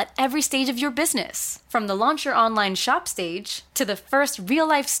you sell at every stage of your business. From the launch your online shop stage, to the first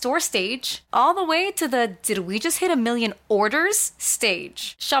real-life store stage, all the way to the did we just hit 1 million orders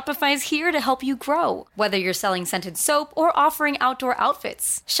stage. Shopify's here to help you grow. Whether you're selling scented soap or offering outdoor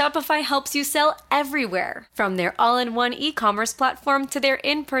outfits, Shopify helps you sell everywhere. From their all-in-one e-commerce platform to their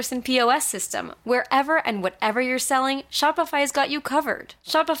in-person POS system, wherever and whatever you're selling, Shopify's got you covered.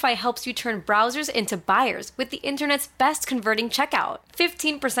 Shopify helps you turn browsers into buyers with the internet's best converting checkout.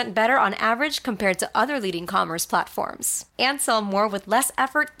 15% better on average compared to other leading commerce platforms. And sell more with less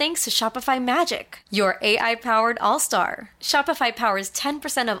effort thanks to Shopify Magic, your AI-powered all-star. Shopify powers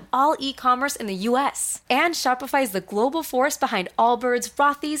 10% of all e-commerce in the U.S. And Shopify is the global force behind Allbirds,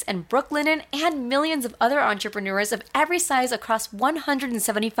 Rothy's, and Brooklinen, and millions of other entrepreneurs of every size across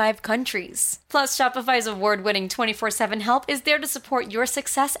 175 countries. Plus, Shopify's award-winning 24/7 help is there to support your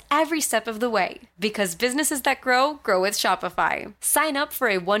success every step of the way. Because businesses that grow with Shopify. Sign up for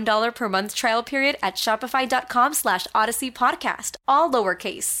a $1 per month trial period at shopify.com/Odyssey Podcast, all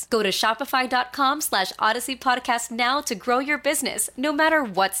lowercase. Go to shopify.com/Odyssey Podcast now to grow your business, no matter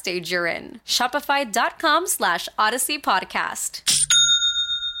what stage you're in. Shopify.com/Odyssey Podcast.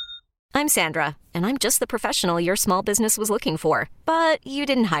 I'm Sandra, and I'm just the professional your small business was looking for. But you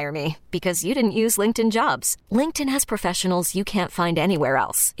didn't hire me because you didn't use LinkedIn Jobs. LinkedIn has professionals you can't find anywhere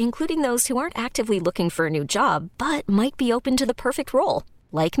else, including those who aren't actively looking for a new job, but might be open to the perfect role,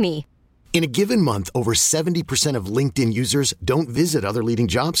 like me. In a given month, over 70% of LinkedIn users don't visit other leading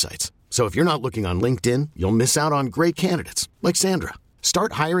job sites. So if you're not looking on LinkedIn, you'll miss out on great candidates like Sandra.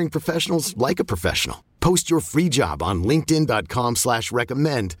 Start hiring professionals like a professional. Post your free job on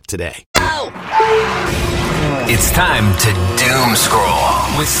linkedin.com/recommend today. It's time to doom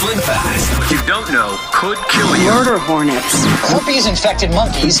scroll with Slim Fast. What you don't know could kill you. Murder hornets. Herpes-infected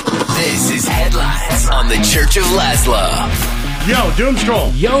monkeys. This is Headlines on the Church of Laszlo. Yo, doom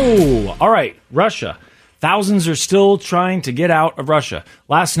scroll. Yo. All right, Russia. Thousands are still trying to get out of Russia.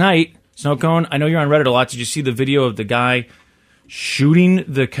 Last night, Snowcone, I know you're on Reddit a lot. Did you see the video of the guy shooting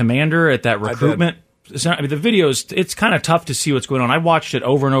the commander at that recruitment? I mean, the videos, it's kind of tough to see what's going on. I watched it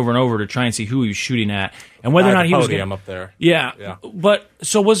over and over and over to try and see who he was shooting at and whether or not he was getting up there. Yeah. But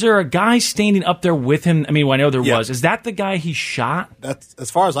so was there a guy standing up there with him? I mean, well, I know there was. Is that the guy he shot? That's as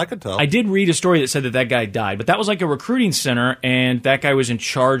far as I could tell. I did read a story that said that guy died, but that was like a recruiting center, and that guy was in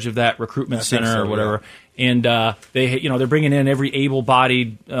charge of that recruitment center or whatever. Yeah. And they're bringing in every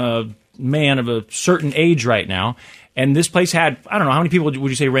able-bodied man of a certain age right now. And this place had, I don't know, how many people would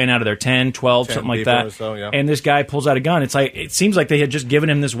you say ran out of there? 10, 12, 10 something like that. Or so, yeah. And this guy pulls out a gun. It seems like they had just given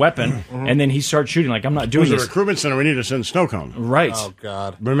him this weapon, and then he starts shooting. Like, I'm not doing this. It was a recruitment center. We need to send Snowcone. Right. Oh,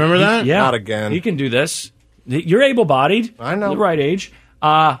 God. Remember that? Yeah. Not again. He can do this. You're able-bodied. I know. The right age.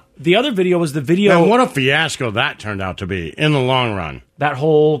 The other video was the video. And what a fiasco that turned out to be in the long run. That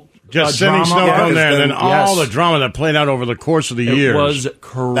whole... Just sending Snowcone there, and then all the drama that played out over the course of the years. It was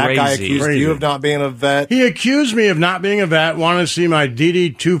crazy. That guy accused you of not being a vet. He accused me of not being a vet, wanted to see my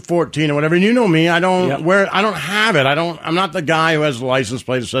DD-214 or whatever. And you know me, I don't have it. I'm not the guy who has the license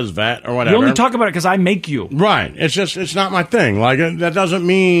plate that says vet or whatever. You only talk about it because I make you. Right. It's not my thing. Like, that doesn't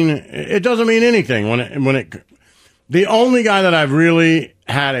mean anything when it the only guy that I've really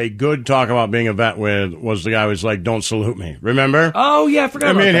had a good talk about being a vet with was the guy who was like, "Don't salute me." Remember? Oh yeah, I forgot.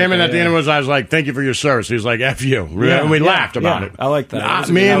 And about me and that. him, and at the end of it, I was like, "Thank you for your service." He was like, "F you," and we laughed about it. I like that.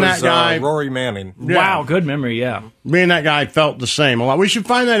 Me and that guy, Rory Manning. Yeah. Wow, good memory. Yeah, me and that guy felt the same a lot. We should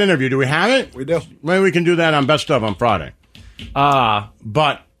find that interview. Do we have it? We do. Maybe we can do that on Best Of on Friday.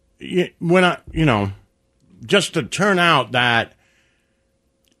 But when just to turn out that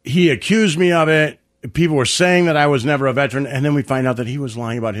he accused me of it. People were saying that I was never a veteran, and then we find out that he was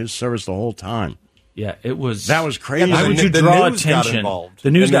lying about his service the whole time. Yeah, it was. That was crazy. Why would you draw attention? The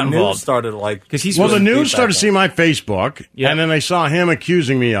news got involved. The news started because he's the news started to see my Facebook, and then they saw him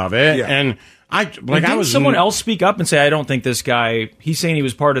accusing me of it, and didn't someone else speak up and say, "I don't think this guy. He's saying he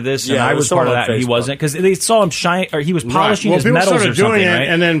was part of this, and I was part of that, and he wasn't," because they saw him shine, or he was polishing his metals or something. Doing it, right?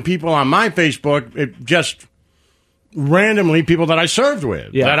 And then people on my Facebook, it just randomly people that I served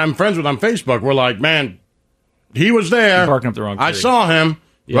with, that I'm friends with on Facebook, were like, "Man, he was there. You're barking up the wrong tree. I saw him,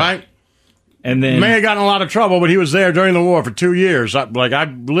 right?" And then may have gotten in a lot of trouble, but he was there during the war for 2 years. I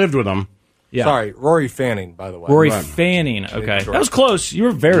lived with him. Yeah. Sorry, Rory Fanning, by the way. Rory Fanning. Okay, that was close. You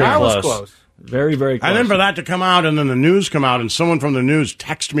were very close. I was close. Very, very close. And then for that to come out, and then the news come out, and someone from the news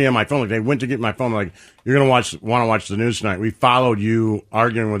texted me on my phone. Like, they went to get my phone. Like, you're going to want to watch the news tonight. We followed you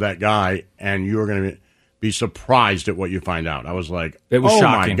arguing with that guy, and you were going to be surprised at what you find out. I was like, it was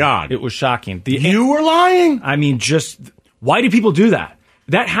shocking. My God. It was shocking. You were lying? I mean, why do people do that?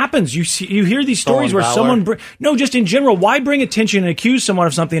 That happens. You hear these stories where someone just in general. Why bring attention and accuse someone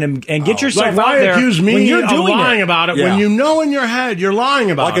of something and get yourself out there? Why accuse me when you're of doing lying about it when you know in your head you're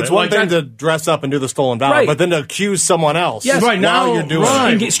lying about it? Like, it's one thing to dress up and do the stolen valor, but then to accuse someone else. Yes, right now you're doing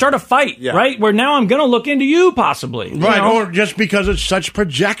it. And start a fight, right? Where now I'm going to look into you possibly, right? Or just because it's such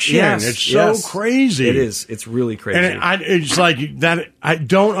projection. Yes, it's so crazy. It is. It's really crazy. And it's like that. I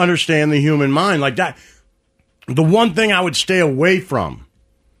don't understand the human mind like that. The one thing I would stay away from,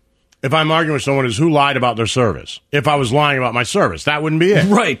 if I'm arguing with someone, is who lied about their service. If I was lying about my service, that wouldn't be it.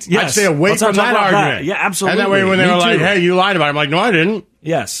 Right, yes. I'd stay away from that argument. Yeah, absolutely. And that way when they were like, hey, you lied about it, I'm like, no, I didn't.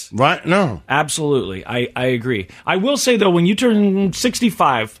 Yes. Right? No. Absolutely. I agree. I will say, though, when you turn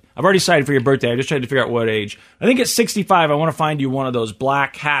 65, I've already decided for your birthday. I just tried to figure out what age. I think at 65, I want to find you one of those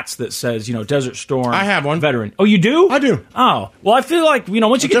black hats that says, Desert Storm. I have one. Veteran. Oh, you do? I do. Oh. Well, I feel like,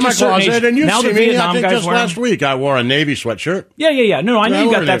 once you get to a certain age, and now the Vietnam guys just last week, I wore a Navy sweatshirt. Yeah. No, I know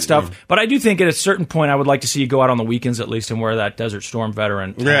you got that stuff. But I do think at a certain point, I would like to see you go out on the weekends at least and wear that Desert Storm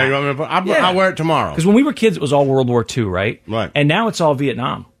Veteran hat. Yeah, you want me to I'll wear it tomorrow. Because when we were kids, it was all World War II, right? Right. And now it's all Vietnam.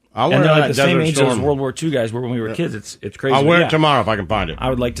 I'll wear and they're that like the same age Storm. as World War II guys were when we were kids. It's crazy. I'll wear it tomorrow if I can find it. I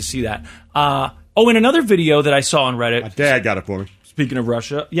would like to see that. And another video that I saw on Reddit. My dad got it for me. Speaking of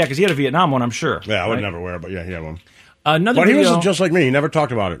Russia, yeah, because he had a Vietnam one, I'm sure. Yeah, I would never wear it, but yeah, he had one. But he was just like me. He never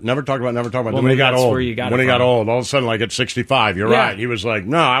talked about it. Never talked about it. Well, then when he got old, all of a sudden, like at 65, you're right. He was like,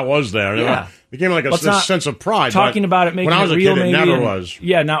 no, I was there. Yeah. It became like this sense of pride. Talking about it, making when I was it real, a kid, it never was.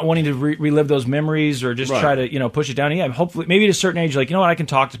 Yeah, not wanting to relive those memories or just try to, push it down. Yeah, hopefully, maybe at a certain age, like, you know what, I can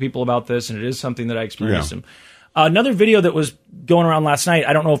talk to people about this, and it is something that I experienced. Yeah. Another video that was going around last night,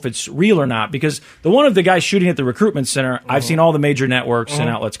 I don't know if it's real or not, because the one of the guy shooting at the recruitment center, I've seen all the major networks and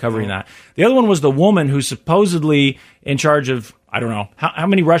outlets covering that. The other one was the woman who's supposedly in charge of, I don't know, how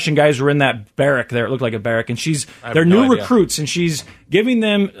many Russian guys were in that barrack there. It looked like a barrack. And they're new recruits, and she's giving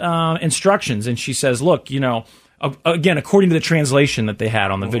them instructions. And she says, look, again, according to the translation that they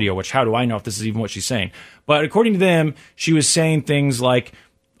had on the video, which how do I know if this is even what she's saying? But according to them, she was saying things like,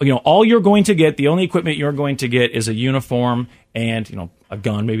 all you're going to get, the only equipment you're going to get is a uniform and, a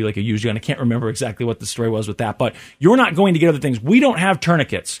gun, maybe like a used gun. I can't remember exactly what the story was with that, but you're not going to get other things. We don't have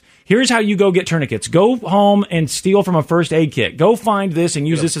tourniquets. Here's how you go get tourniquets. Go home and steal from a first aid kit. Go find this and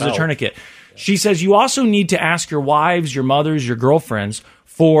use this as a tourniquet. She says you also need to ask your wives, your mothers, your girlfriends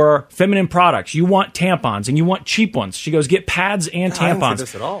for feminine products. You want tampons, and you want cheap ones. She goes, get pads and tampons. I didn't see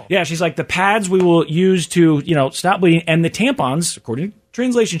this at all. Yeah, she's like, the pads we will use to, stop bleeding, and the tampons, according to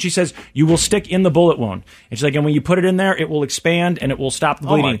translation, she says, you will stick in the bullet wound. And she's like, and when you put it in there, it will expand and it will stop the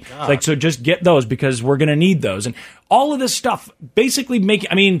bleeding. Oh my God. It's like, so just get those because we're going to need those. And all of this stuff basically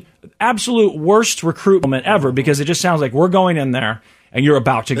absolute worst recruitment ever, because it just sounds like we're going in there and you're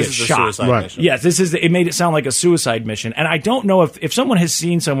about to get shot. Right. Yes, it made it sound like a suicide mission. And I don't know if someone has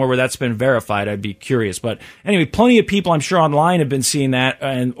seen somewhere where that's been verified, I'd be curious. But anyway, plenty of people I'm sure online have been seeing that,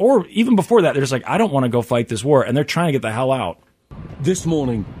 or even before that, they're just like, I don't want to go fight this war, and they're trying to get the hell out. This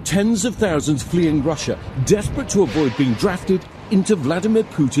morning, tens of thousands fleeing Russia, desperate to avoid being drafted into Vladimir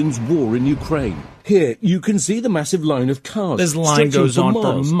Putin's war in Ukraine. Here, you can see the massive line of cars. This line goes on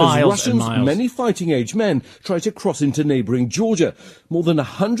for miles as Russians, and miles. Many fighting-age men try to cross into neighbouring Georgia. More than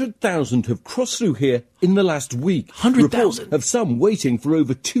 100,000 have crossed through here in the last week. 100,000? Of some waiting for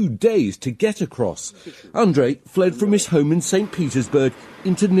over 2 days to get across. Andrei fled from his home in St. Petersburg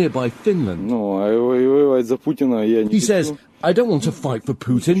into nearby Finland. He says, I don't want to fight for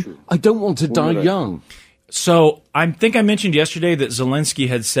Putin. I don't want to die young. So I think I mentioned yesterday that Zelensky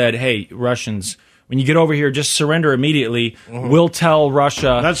had said, hey, Russians, when you get over here, just surrender immediately. We'll tell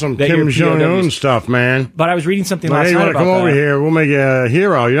Russia. That's some Kim Jong-un stuff, man. But I was reading something last night about that. Come over here. We'll make you a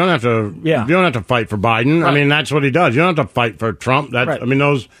hero. You don't have to. Yeah. You don't have to fight for Biden. Right. I mean, that's what he does. You don't have to fight for Trump. Right. I mean,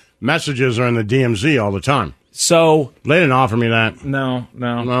 those messages are in the DMZ all the time. So they didn't offer me that. No. When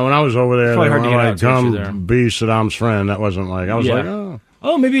I was over there, it's they hard were to get like, out to you there. "Come be Saddam's friend." That wasn't like I was like, oh.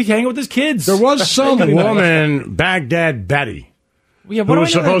 Oh, maybe he can hang out with his kids. There was some woman, Baghdad Betty, who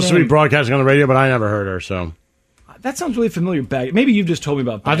was supposed to be broadcasting on the radio, but I never heard her. So that sounds really familiar. Maybe you've just told me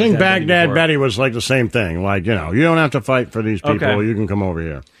about Baghdad. I think Baghdad Betty was like the same thing. Like, you don't have to fight for these people. Okay. You can come over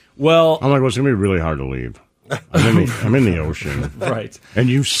here. Well, I'm like, well, it's going to be really hard to leave. I'm in the ocean. Right. And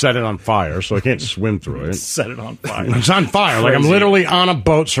you set it on fire, so I can't swim through it. Set it on fire. It's on fire. Like I'm literally on a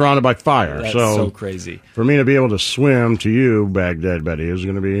boat surrounded by fire. That's so crazy. For me to be able to swim to you, Baghdad Betty, is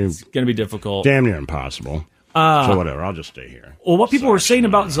going to be difficult. Damn near impossible. So whatever, I'll just stay here. Well, what people were saying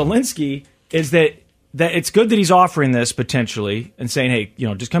about Zelensky is that it's good that he's offering this potentially and saying, hey,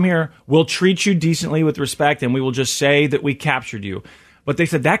 just come here. We'll treat you decently with respect, and we will just say that we captured you. But they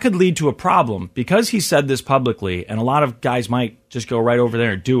said that could lead to a problem because he said this publicly, and a lot of guys might just go right over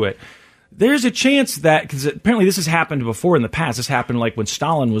there and do it. There's a chance that, because apparently this has happened before in the past. This happened like when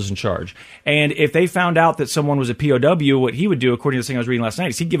Stalin was in charge. And if they found out that someone was a POW, what he would do, according to the thing I was reading last night,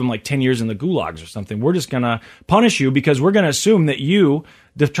 is he'd give him like 10 years in the gulags or something. We're just going to punish you because we're going to assume that you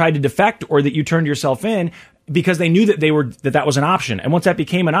tried to defect or that you turned yourself in, because they knew that was an option. And once that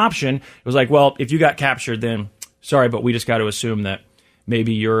became an option, it was like, well, if you got captured, then sorry, but we just got to assume that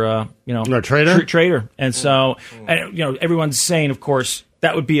maybe you're a traitor. Traitor. And so, everyone's saying, of course,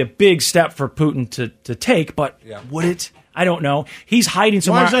 that would be a big step for Putin to take, but would it? I don't know. He's hiding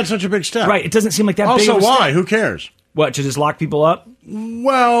somewhere. Why is that such a big step? Right. It doesn't seem like that big of a step. Also, why? Who cares? What, to just lock people up?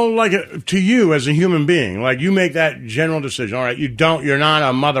 Well, like to you as a human being, like you make that general decision. All right, you're not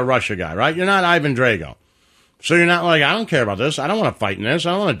a Mother Russia guy, right? You're not Ivan Drago. So you're not like, I don't care about this. I don't want to fight in this.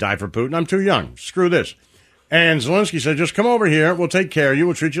 I don't want to die for Putin. I'm too young. Screw this. And Zelensky said, just come over here. We'll take care of you.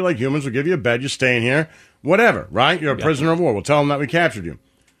 We'll treat you like humans. We'll give you a bed. You're staying here. Whatever, right? You're a prisoner of war. We'll tell them that we captured you.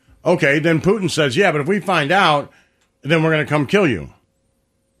 Okay, then Putin says, yeah, but if we find out, then we're going to come kill you.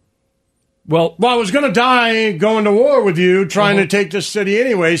 Well, I was going to die going to war with you, trying to take this city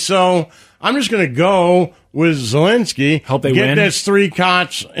anyway, so I'm just going to go with Zelensky. Hope they get win. this 3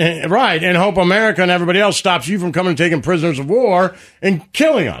 cots, right, and hope America and everybody else stops you from coming and taking prisoners of war and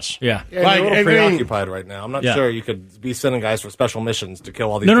killing us. Yeah. You're a little preoccupied right now. I'm not sure you could be sending guys for special missions to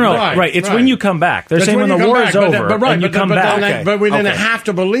kill all these people. No. Right. It's when you come back. They're saying when the war is over and you come back. But we then have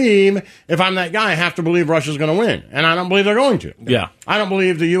to believe, if I'm that guy, I have to believe Russia's going to win. And I don't believe they're going to. Yeah. I don't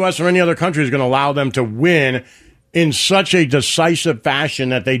believe the U.S. or any other country is going to allow them to win in such a decisive fashion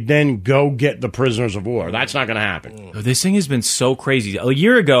that they then go get the prisoners of war. That's not going to happen. This thing has been so crazy. A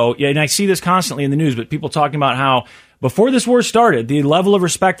year ago, and I see this constantly in the news, but people talking about how before this war started, the level of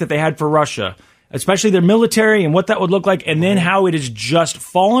respect that they had for Russia, especially their military and what that would look like, and then how it has just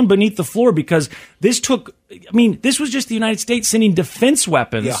fallen beneath the floor because this was just the United States sending defense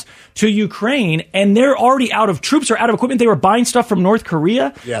weapons to Ukraine, and they're already out of troops or out of equipment. They were buying stuff from North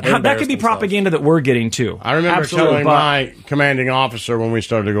Korea. Yeah, that could be propaganda that we're getting too. I remember telling my commanding officer when we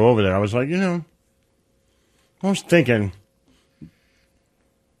started to go over there, I was like, I was thinking,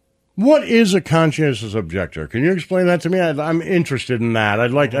 what is a conscientious objector? Can you explain that to me? I'm interested in that.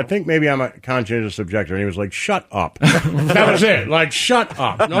 I think maybe I'm a conscientious objector. And he was like, shut up. That was it. Like, shut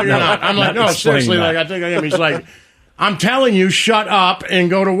up. No, you're not. I'm like, no, seriously. Like, I think I am. He's like, I'm telling you, shut up and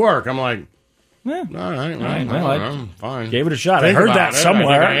go to work. I'm like, all right, well, fine. Gave it a shot. I heard that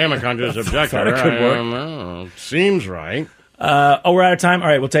somewhere. I am a conscientious objector. It could work. Seems right. We're out of time. All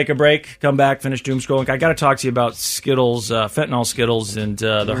right, we'll take a break, come back, finish doom scrolling. I got to talk to you about Skittles, fentanyl Skittles, and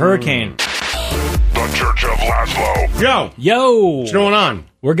the hurricane. The Church of Laszlo. Yo. What's going on?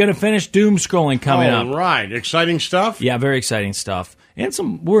 We're going to finish doom scrolling coming up. All right. Exciting stuff? Yeah, very exciting stuff. And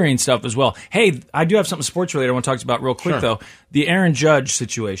some worrying stuff as well. Hey, I do have something sports related I want to talk about real quick, though. The Aaron Judge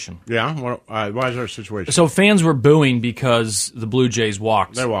situation. Yeah? Why is there a situation? So fans were booing because the Blue Jays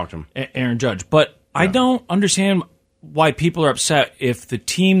walked. They walked him. Aaron Judge. But I don't understand why people are upset if the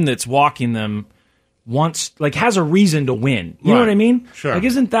team that's walking them has a reason to win. You know what I mean? Sure.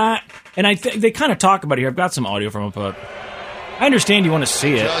 Isn't that... And they kind of talk about it here. I've got some audio from him, but I understand you want to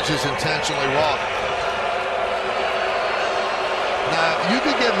see it. Judge is intentionally walking. Now, you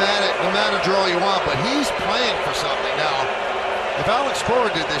could get mad at the manager all you want, but he's playing for something. Now, if Alex Cora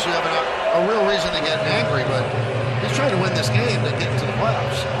did this, you have a real reason to get angry, but he's trying to win this game to get into the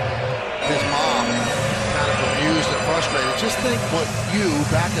playoffs. His mom kind of amused and frustrated. Just think what you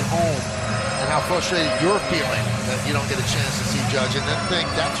back at home and how frustrated you're feeling that you don't get a chance to see Judge, and then think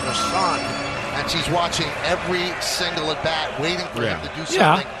that's her son, and she's watching every single at bat, waiting for him to do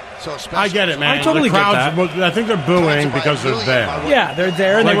something. So I get it, man. I totally get that. I think they're booing because they're there. Yeah, they're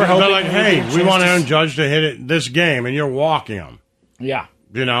there, and they were hoping. They're like, hey, we want Aaron Judge to hit it this game, and you're walking him. Yeah.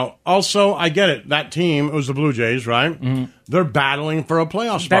 Also, I get it. That team, it was the Blue Jays, right? Mm-hmm. They're battling for a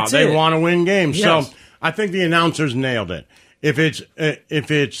playoff spot. They want to win games. Yes. So I think the announcers nailed it. If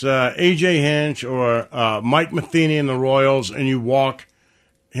it's A.J. Hinch or Mike Matheny in the Royals and you walk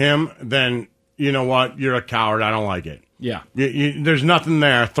him, then you know what? You're a coward. I don't like it. Yeah. There's nothing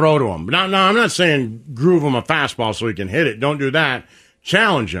there. Throw to him. Now, I'm not saying groove him a fastball so he can hit it. Don't do that.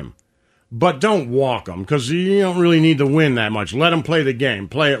 Challenge him. But don't walk him because you don't really need to win that much. Let him play the game.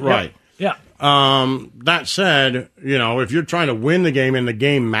 Play it right. Yeah. That said, if you're trying to win the game and the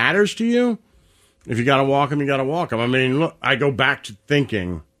game matters to you, if you got to walk him, you got to walk him. I mean, look, I go back to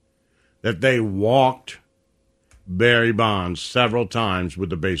thinking that they walked Barry Bonds several times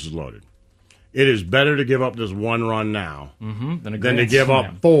with the bases loaded. It is better to give up this one run now than to give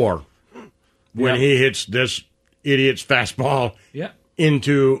up 4 when he hits this idiot's fastball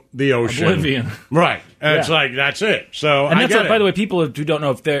into the ocean. Oblivion. Right. It's like, that's it. So and that's by the way, people who don't know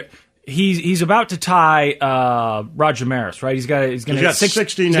if they're... He's about to tie Roger Maris, right? He's got 60 now, he's got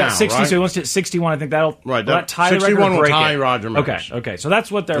 60, right? so he wants to hit 61. I think that'll tie the record. 61 will break tie it. Roger Maris. Okay. So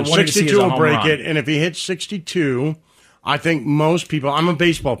that's what they're and wanting to see. 62 as a will home break run. it, and if he hits 62, I think most people. I'm a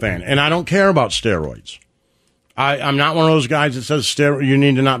baseball fan, and I don't care about steroids. I'm not one of those guys that says you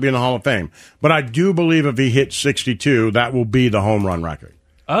need to not be in the Hall of Fame. But I do believe if he hits 62, that will be the home run record.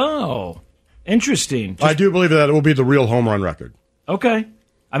 Oh, interesting. I do believe that it will be the real home run record. Okay.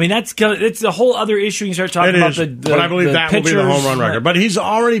 I mean, it's a whole other issue. You start talking about but I believe that will be the home run record. But he's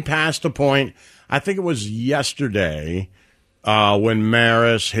already past the point. I think it was yesterday when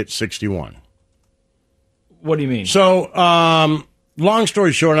Maris hit 61. What do you mean? So, long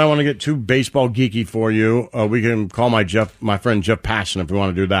story short, I want to get too baseball geeky for you. We can call my friend Jeff Passan if we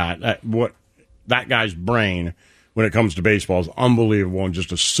want to do that. That guy's brain when it comes to baseball is unbelievable and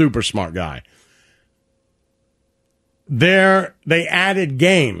just a super smart guy. They added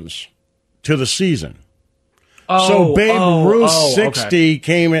games to the season. So Babe Ruth's 60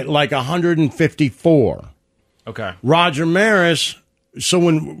 came at like 154. Okay. Roger Maris So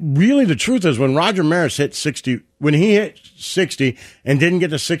when really the truth is when Roger Maris hit 60, when he hit 60 and didn't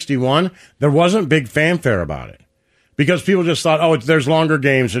get to 61, there wasn't big fanfare about it because people just thought, oh, there's longer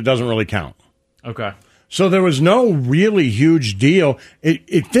games. It doesn't really count. Okay. So there was no really huge deal.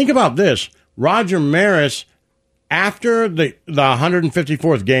 Think about this. Roger Maris, after the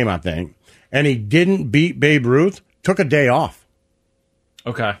 154th game, I think, and he didn't beat Babe Ruth, took a day off.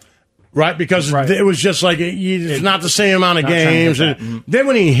 Okay. Right, because it was just like it's not the same amount of games. And then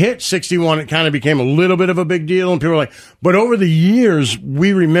when he hit 61, it kind of became a little bit of a big deal, and people were like, but over the years,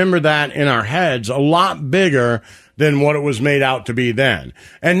 we remember that in our heads a lot bigger than what it was made out to be then.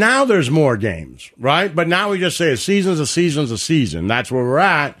 And now there's more games, right? But now we just say a season's a season's a season. That's where we're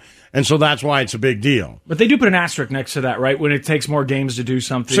at. And so that's why it's a big deal. But they do put an asterisk next to that, right? When it takes more games to do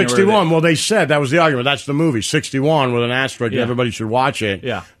something. 61. Well, they said that was the argument. That's the movie, 61, with an asterisk. Yeah. Everybody should watch it.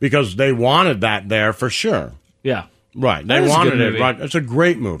 Yeah. Because they wanted that there for sure. Yeah. Right. They wanted it. Right. It's a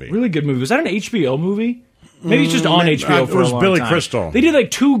great movie. Really good movie. Was that an HBO movie? Maybe it's just on HBO for a long time. It was Billy Crystal. They did like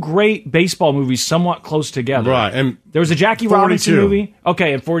 2 great baseball movies somewhat close together. Right. And there was a Jackie 42. Robinson movie.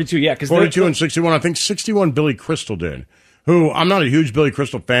 Okay, and 42, yeah. 42 and 61. I think 61 Billy Crystal did. Who, I'm not a huge Billy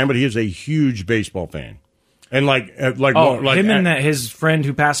Crystal fan, but he is a huge baseball fan. And him and his friend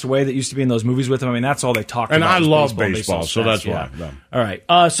who passed away that used to be in those movies with him. I mean, that's all they talked about. And I love baseball, so that's why. Yeah. All right.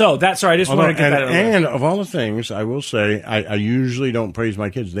 I just wanted to get that. And of all the things, I will say, I usually don't praise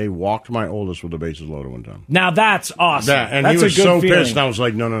my kids. They walked my oldest with the bases loaded one time. Now that's awesome. Yeah, and that's he was a good so feeling. pissed. And I was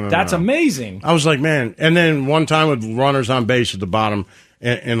like, no. That's amazing. I was like, man. And then one time with runners on base at the bottom,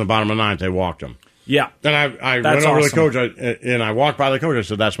 in the bottom of the ninth, they walked him. Yeah. And I went over to the coach, and I walked by the coach. I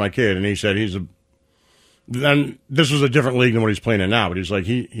said, that's my kid. And he said, then this was a different league than what he's playing in now, but he's like,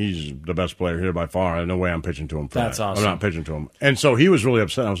 he's the best player here by far. There's no way I'm pitching to him for That's that. awesome. I'm not pitching to him. And so he was really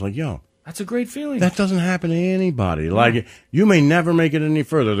upset. I was like, yo. That's a great feeling. That doesn't happen to anybody. Yeah. Like, you may never make it any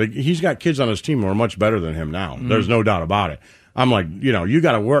further. He's got kids on his team who are much better than him now. There's no doubt about it. I'm like, you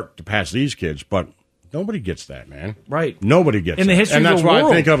got to work to pass these kids, but nobody gets that, man. Right. Nobody gets in the history of the world. And that's why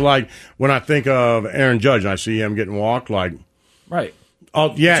I think of, like, when I think of Aaron Judge, I see him getting walked, like. Right.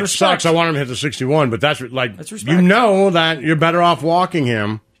 Oh, yeah, it sucks. I want him to hit the 61, but that's respect. You know that you're better off walking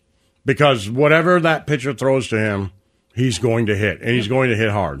him because whatever that pitcher throws to him, he's going to hit, and he's going to hit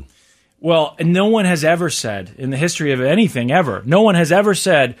hard. Well, and no one has ever said, in the history of anything ever, no one has ever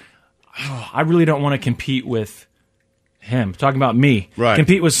said, I really don't want to compete with him. Talking about me. Right.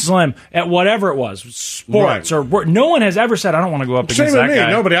 Compete with Slim at whatever it was, sports or work. No one has ever said, I don't want to go up against that guy.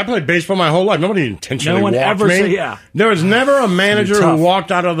 Nobody. I played baseball my whole life. Nobody intentionally no one walked ever me. Said, yeah. There was never a manager who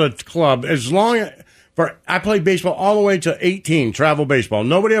walked out of the club I played baseball all the way to 18, travel baseball.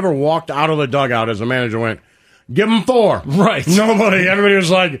 Nobody ever walked out of the dugout as the manager went, give him 4. Right. Nobody. Everybody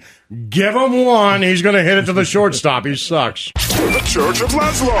was like, give him 1. He's going to hit it to the shortstop. He sucks. The Church of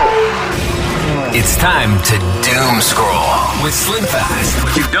Laszlo. It's time to doom scroll with Slim Fast.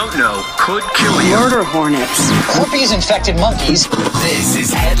 What you don't know could kill you. Murder hornets. Herpes infected monkeys. This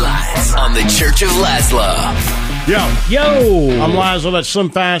is Headlines on the Church of Laszlo. Yo. I'm Laszlo. That's Slim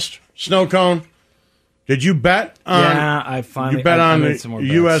Fast. Snow Cone. Did you bet on? Yeah, I finally. You bet on the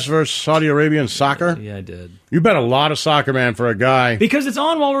U.S. versus Saudi Arabia in soccer? Yeah, I did. You bet a lot of soccer, man, for a guy. Because it's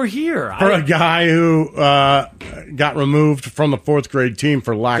on while we're here. For a guy who got removed from the 4th grade team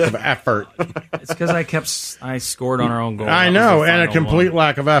for lack of effort. It's because I scored on our own goal. I know, and a complete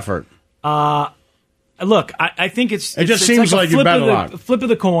lack of effort. Look, I think it just seems like you bet a lot. Flip of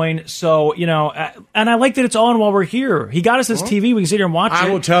the coin. So, and I like that it's on while we're here. He got us this TV. We can sit here and watch it. I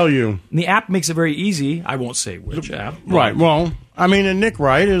will tell you. And the app makes it very easy. I won't say which app. Right. Well, I mean, and Nick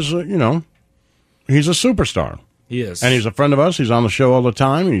Wright is, he's a superstar. He is. And he's a friend of us. He's on the show all the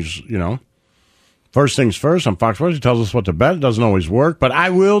time. He's, first things first on Fox Sports. He tells us what to bet. It doesn't always work. But I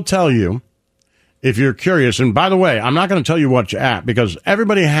will tell you, if you're curious, and by the way, I'm not going to tell you which app because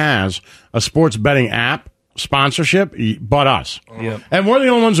everybody has a sports betting app sponsorship but us. Yep. And we're the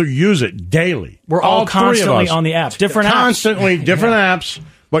only ones who use it daily. We're all constantly on the apps. Different apps,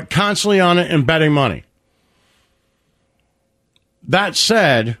 but constantly on it and betting money. That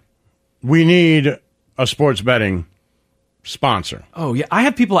said, we need a sports betting sponsor. Oh, yeah. I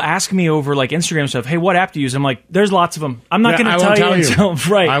have people ask me over like Instagram stuff, hey, what app do you use? I'm like, there's lots of them. I'm not going to tell you until,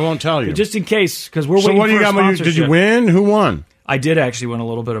 right. I won't tell you. But just in case, because we're waiting for a sponsorship. Did you win? Who won? I did actually win a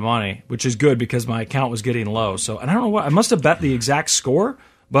little bit of money, which is good because my account was getting low. So, and I don't know what, I must have bet the exact score,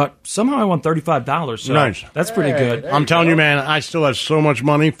 but somehow I won $35. So nice. That's pretty good. I'm telling you, man, I still have so much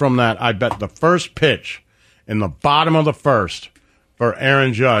money from that. I bet the first pitch in the bottom of the first for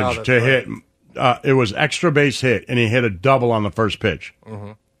Aaron Judge to hit. It was extra base hit, and he hit a double on the first pitch.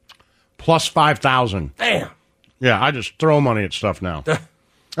 Mm-hmm. Plus 5,000. Damn. Yeah, I just throw money at stuff now.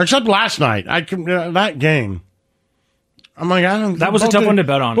 Except last night, that game. I'm like, I don't. That was a tough one to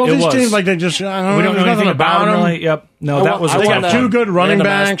bet on. Well, it these was. teams, like they just, I don't we know, don't know anything about them. Really. Yep. No, that was. They a got two good running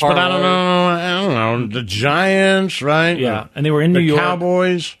backs, but I don't know. The Giants, right? Yeah, and they were in New York.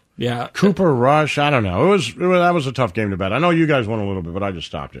 Cowboys. Yeah, Cooper Rush. I don't know. That was a tough game to bet. I know you guys won a little bit, but I just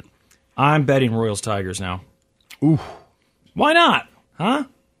stopped it. I'm betting Royals Tigers now. Ooh, why not? Huh?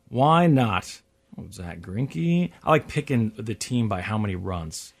 Why not? Oh, Zach Greinke. I like picking the team by how many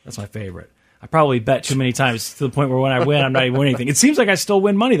runs. That's my favorite. I probably bet too many times to the point where when I win, I'm not even winning anything. It seems like I still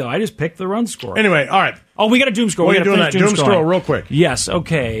win money, though. I just pick the run score. Anyway, all right. Oh, we got a doom scroll. We're doing that doom scroll real quick. Yes,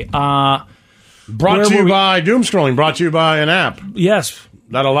 okay. Brought to you by doom scrolling. Brought to you by an app. Yes.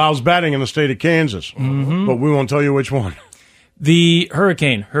 That allows betting in the state of Kansas. Mm-hmm. But we won't tell you which one. The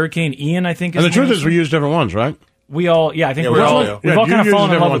Hurricane Ian, I think. And the truth is we use different ones, right? We all, I think we've all kind of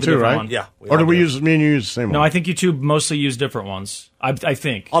fallen in love with the different one. Yeah. Or do we use, me and you use the same one? No, I think you two mostly use different ones. I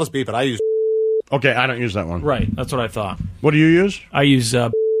think. I'll just beep it. I use. Okay, I don't use that one. Right, that's what I thought. What do you use? I use. I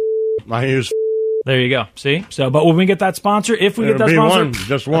use. There you go. See? So, but when we get that sponsor, if we get that sponsor,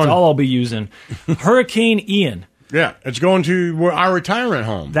 just one. That's all I'll be using. Hurricane Ian. Yeah, it's going to our retirement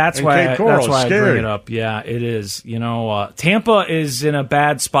home. That's why I bring it up. Yeah, it is. Tampa is in a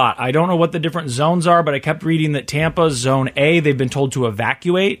bad spot. I don't know what the different zones are, but I kept reading that Tampa's Zone A, they've been told to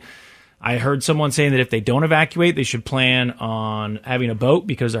evacuate. I heard someone saying that if they don't evacuate, they should plan on having a boat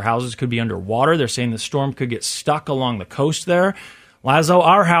because their houses could be underwater. They're saying the storm could get stuck along the coast there. Lazo,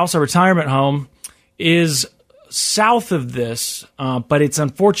 our house, our retirement home, is south of this, but it's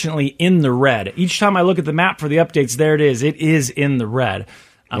unfortunately in the red. Each time I look at the map for the updates, there it is. It is in the red.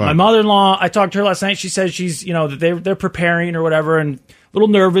 Right. My mother-in-law, I talked to her last night. She says she's, that they're preparing or whatever, and a little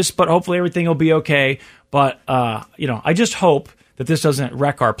nervous, but hopefully everything will be okay. But, I just hope that this doesn't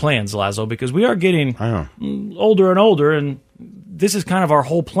wreck our plans, Lazo, because we are getting older and older, and this is kind of our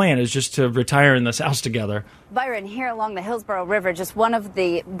whole plan, is just to retire in this house together. Byron, here along the Hillsborough River, just one of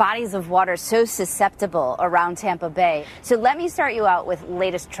the bodies of water so susceptible around Tampa Bay. So let me start you out with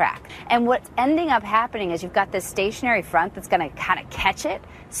latest track. And what's ending up happening is you've got this stationary front that's going to kind of catch it,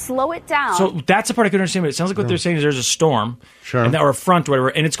 slow it down. So that's the part I couldn't understand, but it sounds like what they're saying is there's a storm, or a front or whatever,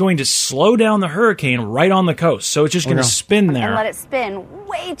 and it's going to slow down the hurricane right on the coast. So it's just going to spin there. And let it spin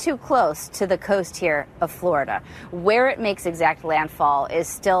way too close to the coast here of Florida. Where it makes exact landfall is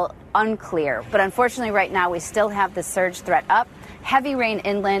still unclear. But unfortunately, right now, we still have the surge threat up. Heavy rain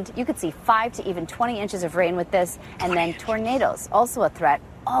inland. You could see 5 to even 20 inches of rain with this. And then tornadoes, also a threat,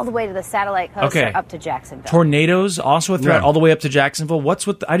 all the way to the satellite coast or up to Jacksonville. Tornadoes, also a threat, all the way up to Jacksonville. What's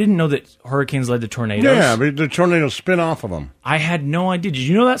with I didn't know that hurricanes led to tornadoes. Yeah, but the tornadoes spin off of them. I had no idea. Did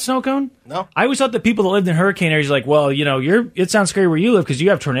you know that, Snowcone? No. I always thought that people that lived in hurricane areas are like, well, it sounds scary where you live because you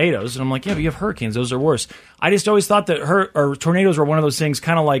have tornadoes. And I'm like, yeah, but you have hurricanes. Those are worse. I just always thought that tornadoes were one of those things,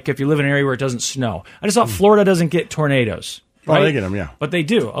 kind of like if you live in an area where it doesn't snow. I just thought Florida doesn't get tornadoes. Right? Oh, they get them, yeah. But they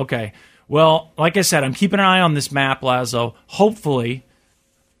do. Okay. Well, like I said, I'm keeping an eye on this map, Lazo. Hopefully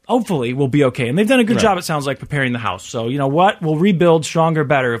we'll be okay. And they've done a good job, it sounds like, preparing the house. So, you know what? We'll rebuild stronger,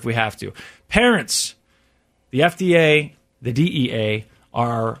 better if we have to. Parents, the FDA, the DEA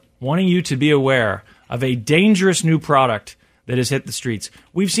are wanting you to be aware of a dangerous new product that has hit the streets.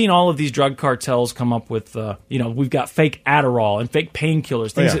 We've seen all of these drug cartels come up with, we've got fake Adderall and fake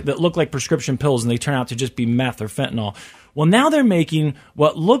painkillers, things that look like prescription pills, and they turn out to just be meth or fentanyl. Well, now they're making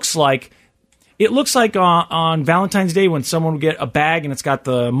what looks like on Valentine's Day when someone would get a bag and it's got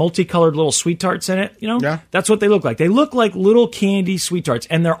the multicolored little sweet tarts in it, That's what they look like. They look like little candy sweet tarts,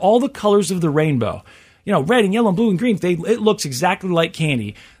 and they're all the colors of the rainbow. Red and yellow and blue and green. It looks exactly like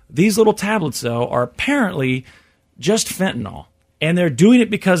candy. These little tablets, though, are apparently just fentanyl. And they're doing it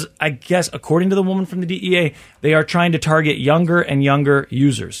because, I guess, according to the woman from the DEA, they are trying to target younger and younger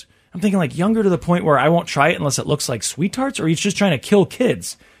users. I'm thinking, like, younger to the point where I won't try it unless it looks like sweet tarts, or he's just trying to kill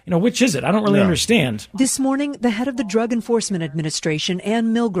kids. Which is it? I don't really understand. This morning, the head of the Drug Enforcement Administration,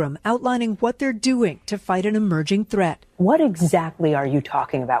 Ann Milgram, outlining what they're doing to fight an emerging threat. What exactly are you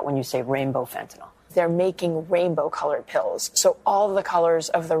talking about when you say rainbow fentanyl? They're making rainbow-colored pills, so all the colors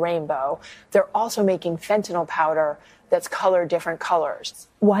of the rainbow. They're also making fentanyl powder that's colored different colors.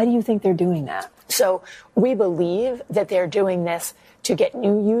 Why do you think they're doing that? So we believe that they're doing this to get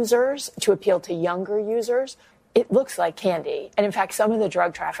new users, to appeal to younger users. It looks like candy. And in fact, some of the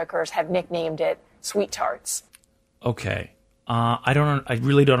drug traffickers have nicknamed it sweet tarts. Okay. I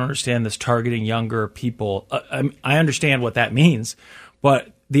really don't understand this targeting younger people. I understand what that means, but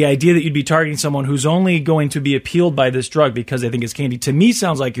the idea that you'd be targeting someone who's only going to be appealed by this drug because they think it's candy, to me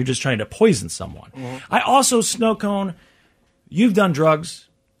sounds like you're just trying to poison someone. Mm-hmm. I also, Snowcone, you've done drugs.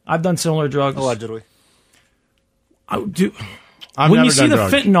 I've done similar drugs. Allegedly. I've when never you see done the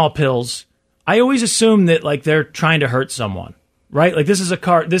drugs. fentanyl pills, I always assume that like they're trying to hurt someone, right? Like this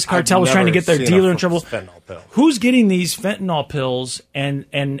cartel was trying to get their dealer in trouble. Who's getting these fentanyl pills and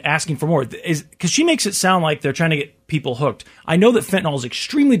asking for more? Because she makes it sound like they're trying to get people hooked. I know that fentanyl is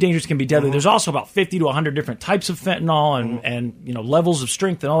extremely dangerous, can be deadly. There's also about 50 to 100 different types of fentanyl and levels of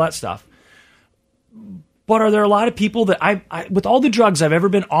strength and all that stuff. But are there a lot of people that I with all the drugs I've ever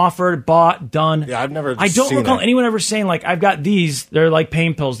been offered, bought, done? Yeah, I've never. I don't recall anyone ever saying like, I've got these. They're like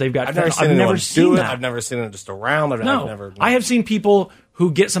pain pills. They've got. I've never seen that. I've never seen it just around. I have seen people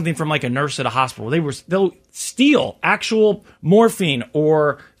who get something from like a nurse at a hospital. They'll steal actual morphine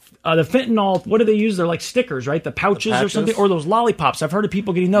or the fentanyl. What do they use? They're like stickers, right? The pouches or something, or those lollipops. I've heard of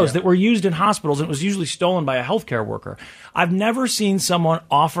people getting those that were used in hospitals, and it was usually stolen by a healthcare worker. I've never seen someone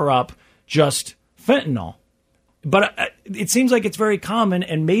offer up just fentanyl. But it seems like it's very common,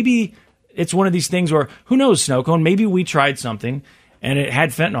 and maybe it's one of these things where, who knows, Snow Cone, maybe we tried something, and it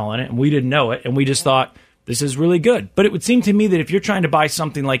had fentanyl in it, and we didn't know it, and we just thought, this is really good. But it would seem to me that if you're trying to buy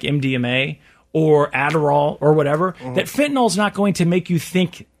something like MDMA or Adderall or whatever, that fentanyl is not going to make you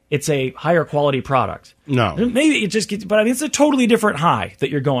think it's a higher quality product. No. Maybe it just gets, but I mean, it's a totally different high that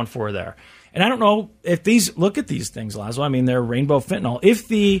you're going for there. And I don't know if look at these things, Laszlo. I mean, they're rainbow fentanyl. If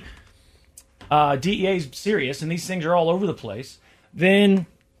the DEA is serious and these things are all over the place, then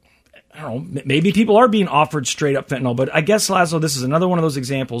I don't know, maybe people are being offered straight up fentanyl. But I guess, Laszlo, this is another one of those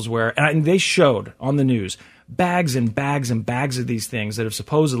examples where, and they showed on the news bags and bags and bags of these things that have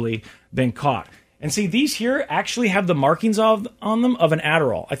supposedly been caught. And see, these here actually have the markings on them of an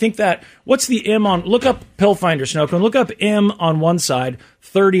Adderall. I think that, what's the M on, look up Pill Finder, Snowcone, look up M on one side,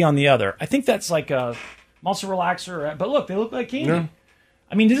 30 on the other. I think that's like a muscle relaxer, but look, they look like candy. Yeah.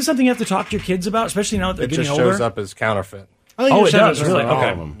 I mean, is this something you have to talk to your kids about, especially now that they're getting older? It just shows up as counterfeit. Oh, it does, really?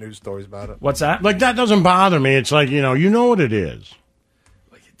 Okay. News stories about it. What's that? Like, that doesn't bother me. It's like, you know what it is.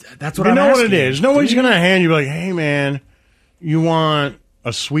 That's what I'm asking. You know what it is. Nobody's going to hand you like, hey, man, you want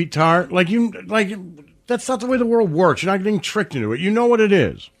a sweet tart? Like, that's not the way the world works. You're not getting tricked into it. You know what it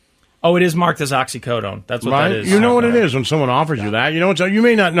is. Oh, it is marked as oxycodone. That's what that is. You know what it is when someone offers you that. You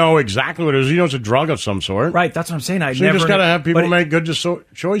may not know exactly what it is. You know it's a drug of some sort. Right, that's what I'm saying. You just got to have people make good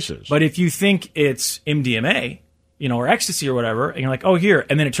choices. But if you think it's MDMA, or ecstasy or whatever, and you're like, oh, here,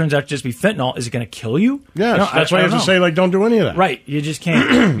 and then it turns out to just be fentanyl, is it going to kill you? Yes, that's why you have to say, like, don't do any of that. Right, you just can't.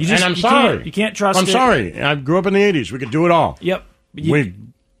 And I'm sorry. You can't trust it. I'm sorry. I grew up in the 80s. We could do it all. Yep. We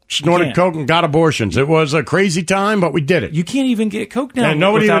snorted coke and got abortions. It was a crazy time, but we did it. You can't even get coke now. And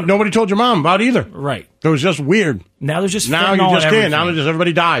nobody told your mom about either. Right. It was just weird. Now there's just now fentanyl you just and can't. Now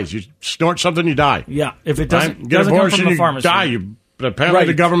everybody dies. You snort something, you die. Yeah. If it doesn't get doesn't abortion, come from the you pharmacy, die. Apparently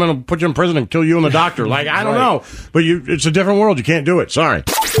the government will put you in prison and kill you and the doctor. Like, I don't know. But it's a different world. You can't do it. Sorry.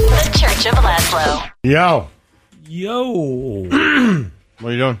 The Church of Laszlo. Yo. What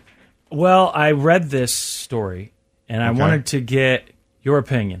are you doing? Well, I read this story, and I wanted to get your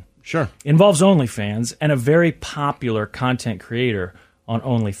opinion. Sure. It involves OnlyFans and a very popular content creator on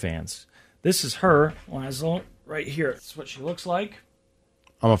OnlyFans. This is her, Laszlo, right here. That's what she looks like.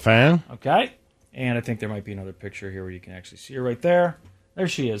 I'm a fan. Okay. And I think there might be another picture here where you can actually see her right there. There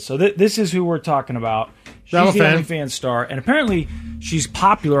she is. So this is who we're talking about. She's the OnlyFans star. And apparently she's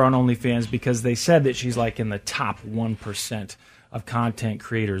popular on OnlyFans because they said that she's like in the top 1% of content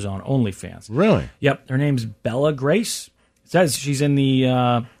creators on OnlyFans. Really? Yep. Her name's Bella Grace. It says she's in the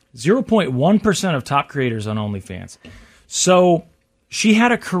 0.1% of top creators on OnlyFans. So she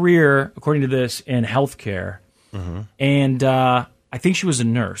had a career, according to this, in healthcare. Mm-hmm. And I think she was a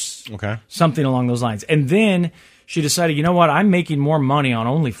nurse. Okay. Something along those lines. And then she decided, you know what, I'm making more money on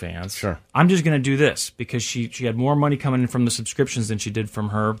OnlyFans. Sure. I'm just going to do this because she had more money coming in from the subscriptions than she did from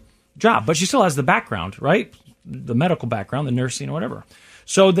her job. But she still has the background, right? The medical background, the nursing or whatever.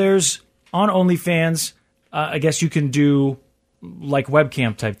 So there's, on OnlyFans, I guess you can do like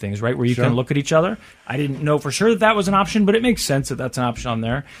webcam type things, right? Where you can look at each other. I didn't know for sure that was an option, but it makes sense that that's an option on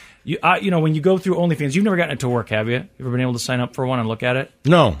there. When you go through OnlyFans, you've never gotten it to work, have you? You ever been able to sign up for one and look at it?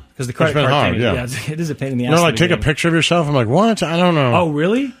 No. Because the credit card hard, thing, it is a pain in the ass. Like take a picture of yourself. I'm like, what? I don't know. Oh,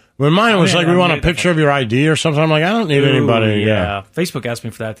 really? When mine was we want a picture of your ID or something. I'm like, I don't need anybody. Yeah. Facebook asked me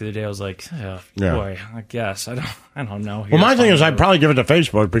for that the other day. I was like, boy, I guess. I don't know. Well, my thing is I'd probably give it to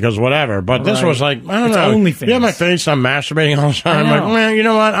Facebook because whatever. But this was like, I don't know. OnlyFans. You have my face. I'm masturbating all the time. I'm like, man, you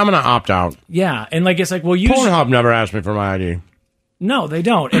know what? I'm going to opt out. Yeah. And like, it's like, well, Pornhub never asked me for my ID. No, they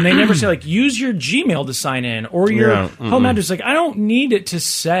don't. And they never say, like, use your Gmail to sign in or your home address. Like, I don't need it to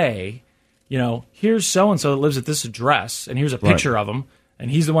say, here's so-and-so that lives at this address, and here's a picture of them, And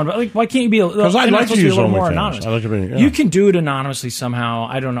he's the one. Like, why can't you be? Because I'd like to use a little more OnlyFans. anonymous. I like to be, yeah. You can do it anonymously somehow.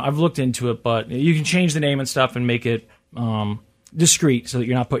 I don't know. I've looked into it, but you can change the name and stuff and make it discreet so that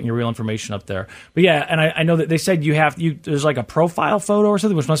you're not putting your real information up there. But yeah, and I know that they said there's like a profile photo or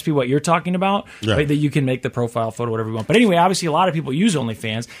something, which must be what you're talking about, right? That you can make the profile photo whatever you want. But anyway, obviously a lot of people use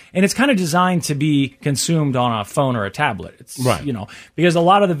OnlyFans, and it's kind of designed to be consumed on a phone or a tablet. It's because a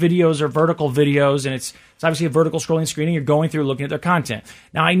lot of the videos are vertical videos, and it's obviously a vertical scrolling screen, and you're going through looking at their content.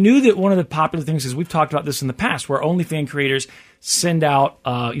 Now, I knew that one of the popular things is we've talked about this in the past, where OnlyFans creators send out,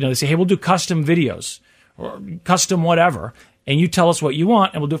 they say, hey, we'll do custom videos or custom whatever, and you tell us what you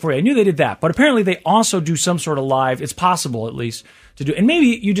want, and we'll do it for you. I knew they did that, but apparently they also do some sort of live. It's possible, at least, to do. And maybe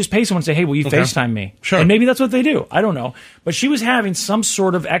you just pay someone and say, hey, will you FaceTime me? Sure. And maybe that's what they do. I don't know. But she was having some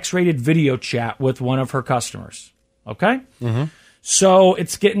sort of X-rated video chat with one of her customers. Okay? Mm-hmm. So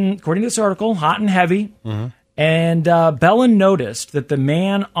it's getting, according to this article, hot and heavy. Mm-hmm. And Bella noticed that the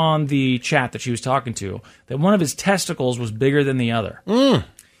man on the chat that she was talking to, that one of his testicles was bigger than the other.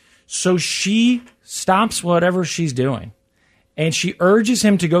 So she stops whatever she's doing, and she urges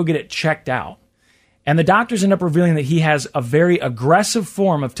him to go get it checked out. And the doctors end up revealing that he has a very aggressive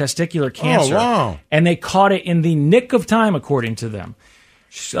form of testicular cancer. Oh, wow. And they caught it in the nick of time, according to them.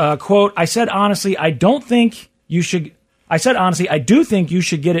 Quote, I said, honestly, I do think you should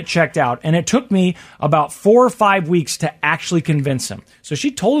get it checked out. And it took me about 4 or 5 weeks to actually convince him. So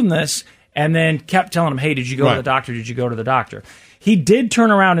she told him this and then kept telling him, hey, did you go to the doctor? Did you go to the doctor? He did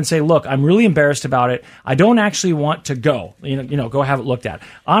turn around and say, look, I'm really embarrassed about it. I don't actually want to go. Go have it looked at.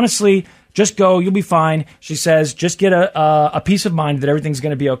 Honestly, just go. You'll be fine. She says, just get a peace of mind that everything's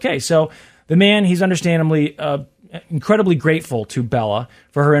going to be okay. So the man, he's understandably incredibly grateful to Bella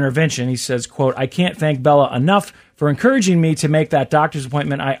for her intervention. He says, quote, I can't thank Bella enough for encouraging me to make that doctor's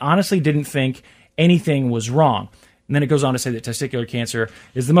appointment. I honestly didn't think anything was wrong. And then it goes on to say that testicular cancer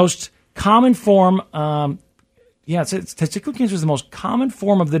is the most common form. Testicular cancer is the most common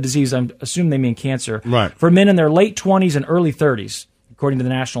form of the disease. I assume they mean cancer. Right. For men in their late 20s and early 30s, according to the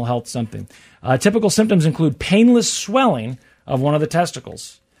National Health something. Typical symptoms include painless swelling of one of the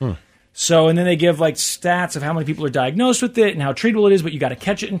testicles. So, and then they give like stats of how many people are diagnosed with it and how treatable it is, but you got to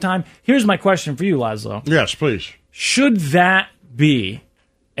catch it in time. Here's my question for you, Laszlo. Yes, please. Should that be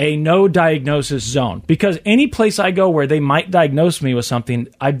a no diagnosis zone? Because any place I go where they might diagnose me with something,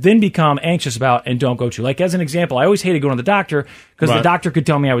 I then become anxious about and don't go to. Like, as an example, I always hated going to the doctor because the doctor could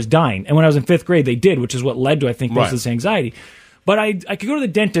tell me I was dying. And when I was in 5th grade, they did, which is what led to, I think, most of this anxiety. But I could go to the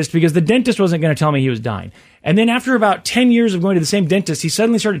dentist because the dentist wasn't going to tell me he was dying. And then after about 10 years of going to the same dentist, he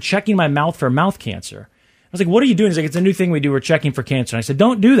suddenly started checking my mouth for mouth cancer. I was like, what are you doing? He's like, it's a new thing we do. We're checking for cancer. And I said,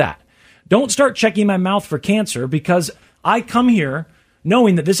 don't do that. Don't start checking my mouth for cancer because I come here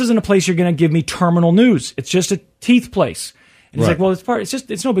knowing that this isn't a place you're going to give me terminal news. It's just a teeth place. And he's like, well,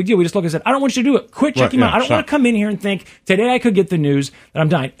 it's no big deal. We just look and said, I don't want you to do it. Quit checking my mouth. I don't want to come in here and think today I could get the news that I'm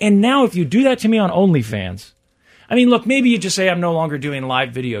dying. And now if you do that to me on OnlyFans, I mean, look, maybe you just say I'm no longer doing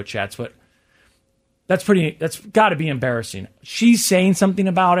live video chats, but that's got to be embarrassing. She's saying something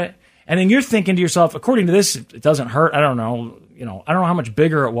about it, and then you're thinking to yourself, according to this, it doesn't hurt. I don't know. I don't know how much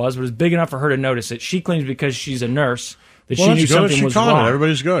bigger it was, but it's big enough for her to notice it. She claims because she's a nurse that she knew something was wrong.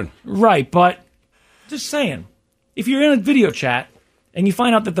 Everybody's good. Right, but just saying, if you're in a video chat and you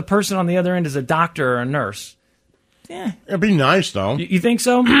find out that the person on the other end is a doctor or a nurse, it'd be nice, though. You think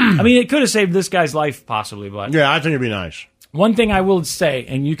so? I mean, it could have saved this guy's life, possibly, but yeah, I think it'd be nice. One thing I will say,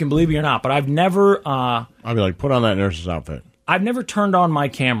 and you can believe me or not, but I've never... I'd be like, put on that nurse's outfit. I've never turned on my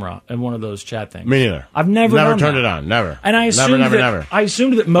camera in one of those chat things. Me neither. I've never turned it on. Never. And I assumed never. I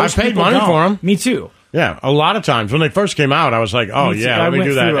assumed that most I paid people money don't. for them. Me too. Yeah, a lot of times. When they first came out, I was like, oh, yeah, let me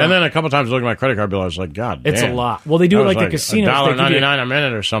do that. And then a couple times looking at my credit card bill, I was like, God damn. It's a lot. Well, they do it like the casinos. $1.99 a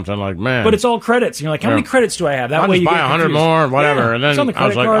minute or something, like, man. But it's all credits. And you're like, how many credits do I have? That I'll way just you buy get 100 confused. more, whatever. Yeah. And then I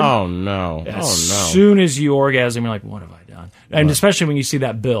was like, card. oh, no. As soon as you orgasm, you're like, what have I done? And especially when you see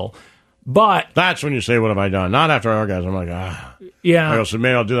that bill. But that's when you say, what have I done? Not after orgasm. I'm like, yeah. I go, so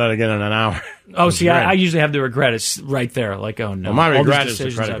maybe I'll do that again in an hour. Oh, see, I usually have the regret. It's right there. Like, oh, no. Well, my regret is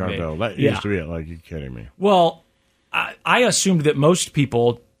the credit card bill. That used to be it. Like, you're kidding me. Well, I assumed that most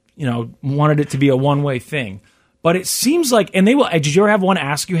people, wanted it to be a one-way thing. But it seems like, and they will, did you ever have one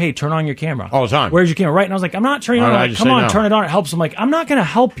ask you, hey, turn on your camera? All the time. Where's your camera? Right. And I was like, I'm not turning it on. Like, come on, turn it on. It helps. I'm like, I'm not going to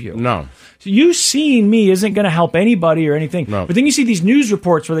help you. No. So you seeing me isn't going to help anybody or anything. No. But then you see these news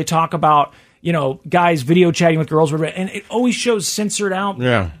reports where they talk about, guys video chatting with girls, and it always shows censored out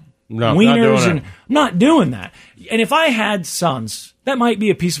wieners, and I'm not doing that. And if I had sons, that might be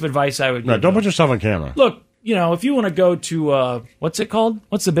a piece of advice I would give. No, don't put yourself on camera. Look, if you want to go to, what's it called?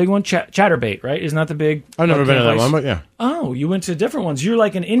 What's the big one? Chatterbait, right? Isn't that the big? I've never been to that one, but yeah. Oh, you went to different ones. You're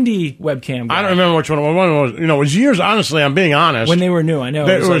like an indie webcam guy. I don't remember which one. One was, it was years, honestly, I'm being honest. When they were new, I know.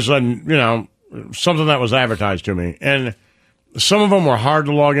 It was something that was advertised to me. And some of them were hard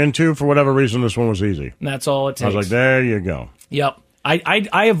to log into. For whatever reason, this one was easy. And that's all it takes. I was like, there you go. Yep.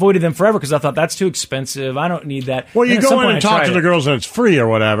 I avoided them forever because I thought that's too expensive. I don't need that. Well, you go in and talk to the girls and it's free or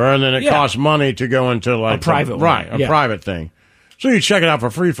whatever, and then it costs money to go into like a private one. Right, a private thing. So you check it out for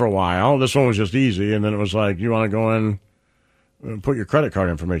free for a while. This one was just easy, and then it was like, you want to go in and put your credit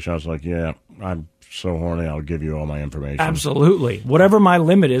card information. I was like, yeah, I'm so horny, I'll give you all my information. Absolutely. Whatever my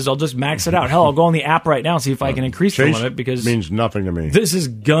limit is, I'll just max it out. Hell, I'll go on the app right now and see if I can increase the limit because means nothing to me. This is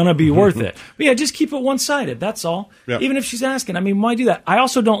gonna be worth it. But yeah, just keep it one-sided. That's all. Yep. Even if she's asking, why do that? I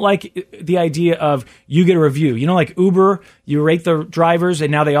also don't like the idea of you get a review. Like Uber, you rate the drivers,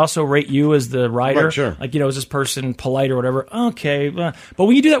 and now they also rate you as the rider. Right, sure. Like, is this person polite or whatever? Okay, but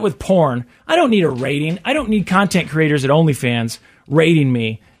when you do that with porn, I don't need a rating. I don't need content creators at OnlyFans rating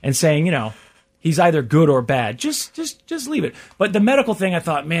me and saying, he's either good or bad. Just leave it. But the medical thing, I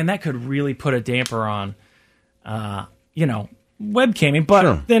thought, man, that could really put a damper on, webcamming.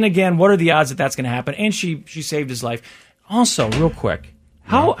 But then again, what are the odds that that's going to happen? And she saved his life. Also, real quick,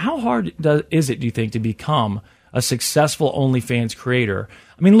 how hard is it, do you think, to become a successful OnlyFans creator?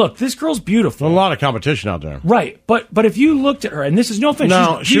 Look, this girl's beautiful. There's a lot of competition out there. Right. But if you looked at her, and this is no offense.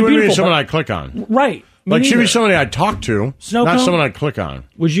 No, she wouldn't be someone I'd click on. Right. Like she'd be somebody I'd talk to, not someone I'd click on.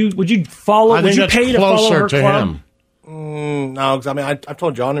 Would you follow? I think would you that's pay to follow her closer to club? him. No, because I've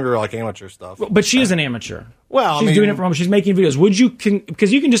told John we were like amateur stuff. But she is an amateur. Well, she's doing it for home. She's making videos. Would you?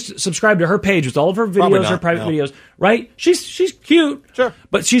 Because you can just subscribe to her page with all of her videos, her private videos, right? She's cute, sure,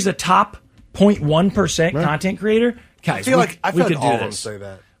 but she's a top 0.1% content creator. Guys, I feel like we could all do of them this. say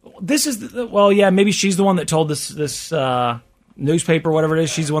that. This is maybe she's the one that told this newspaper, whatever it is.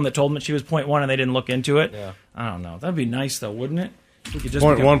 She's the one that told them that she was 0.1 and they didn't look into it. Yeah. I don't know. That'd be nice though, wouldn't it? We could just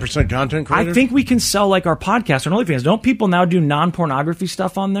 0.1% content creator? I think we can sell like our podcast on OnlyFans. Don't people now do non-pornography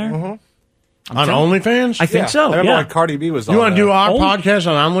stuff on there? Mm-hmm. On OnlyFans? I think so. I remember like Cardi B was on You want to there. do our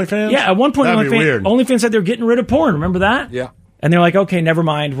podcast on OnlyFans? Yeah, at one point That'd be weird. OnlyFans said they're getting rid of porn. Remember that? Yeah. And they're like, okay, never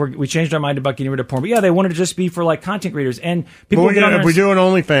mind. We changed our mind about getting rid of porn. But yeah, they wanted to just be for like content creators. And people if we do an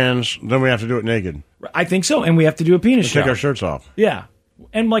OnlyFans, then we have to do it naked. I think so. And we have to do a penis show. Take our shirts off. Yeah.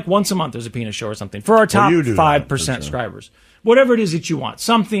 And like once a month there's a penis show or something for our top 5% subscribers. Whatever it is that you want.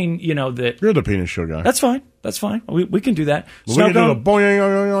 Something, that... You're the penis show guy. That's fine. We can do that. We can do the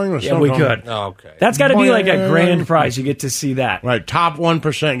boing. Yeah, we could. Oh, okay. That's got to be like a grand prize. You get to see that. Right. Top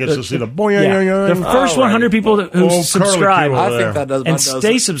 1% gets to see the boing. Yeah. The first 100 people who subscribe I think that does. and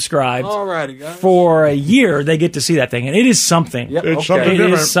stay subscribed Alrighty, guys. for a year, they get to see that thing. And it is something. Yep. It's something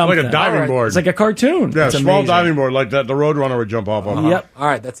different. It is something. Like a diving board. It's like a cartoon. Yeah, it's small amazing. diving board like that the Roadrunner would jump off of. Yep. All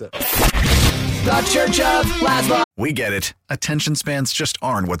right, that's it. The Church of Laszlo. We get it. Attention spans just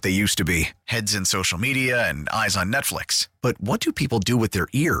aren't what they used to be. Heads in social media and eyes on Netflix. But what do people do with their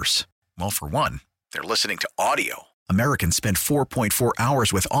ears? Well, for one, they're listening to audio. Americans spend 4.4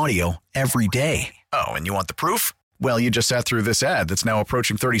 hours with audio every day. Oh, and you want the proof? Well, you just sat through this ad that's now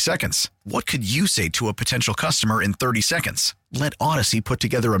approaching 30 seconds. What could you say to a potential customer in 30 seconds? Let Odyssey put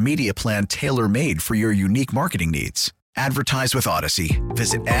together a media plan tailor-made for your unique marketing needs. Advertise with Odyssey.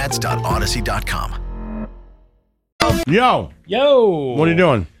 Visit ads.odyssey.com. Yo. What are you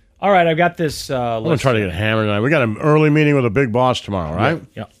doing? All right, I've got this. I'm going to try to get hammered tonight. We got an early meeting with a big boss tomorrow, right?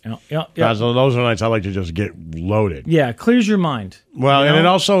 Yeah. Guys, those are nights I like to just get loaded. Yeah, it clears your mind. Well, and it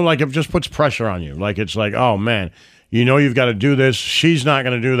also, it just puts pressure on you. Like, it's like, oh, man, you've got to do this. She's not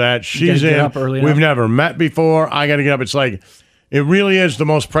going to do that. She's in. Up early We've enough. never met before. I got to get up. It's like, it really is the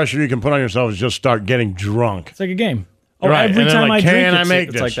most pressure you can put on yourself is just start getting drunk. It's like a game. Oh, right. Every time I drink,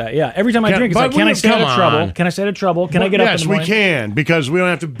 it's this? like that. Yeah, every time I drink, it's like, can I stay out of trouble? Can I stay out of trouble? Can I get up in the morning? Yes, we can, because we don't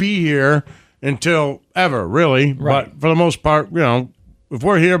have to be here until ever, really. Right. But for the most part, if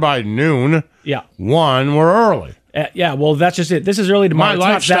we're here by noon, 1, we're early. Yeah, well, that's just it. This is early tomorrow. My It's not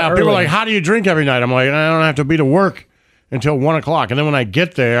that lifestyle, people are early. like, how do you drink every night? I'm like, I don't have to be to work until 1 o'clock. And then when I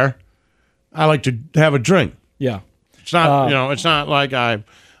get there, I like to have a drink. Yeah. It's not, it's not like I'm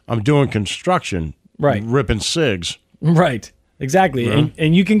doing construction, ripping cigs. Right. Exactly.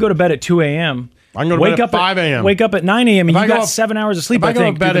 And you can go to bed at 2 a.m. I can go to bed at 5 a.m. Wake up at 9 a.m. and If you I go got up- 7 hours of sleep, If I go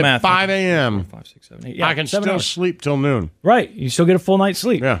think. to bed Do the at math. 5 a.m., 5, 6, 7, 8. Yeah, I can 7 still hours. sleep till noon. Right. You still get a full night's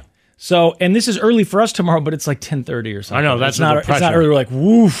sleep. Yeah. So, and this is early for us tomorrow, but it's like 10:30 or something. I know, that's it's not. the It's not pressure. early. We're like,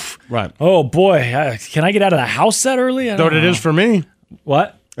 woof. Right. Oh boy, can I get out of the house that early? I So don't it know. is for me.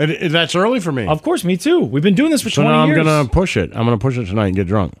 What? That's early for me. Of course, me too. We've been doing this for So 20 now I'm years. going to push it. I'm going to push it tonight and get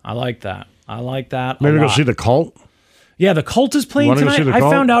drunk. I like that. I like that. Maybe a go lot. see The Cult. Yeah, The Cult is playing Wanna go tonight. see The I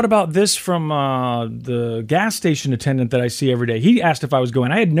Cult? found out about this from the gas station attendant that I see every day. He asked if I was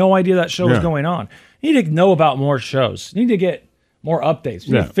going. I had no idea that show was going on. You need to know about more shows. You need to get more updates.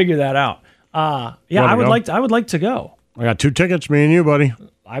 You need to figure that out. I would like to go. I got 2 tickets, me and you, buddy.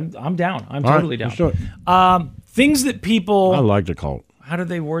 I'm down. I'm All totally right, down. let's do it. Things that people... I like The Cult. How did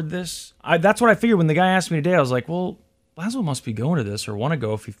they word this? That's what I figured when the guy asked me today. I was like, well, Laszlo must be going to this or want to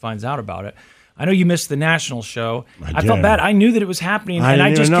go if he finds out about it. I know you missed the national show. I felt bad. I knew that it was happening. I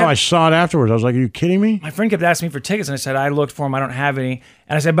didn't just even know. I saw it afterwards. I was like, are you kidding me? My friend kept asking me for tickets, and I said, I looked for them. I don't have any.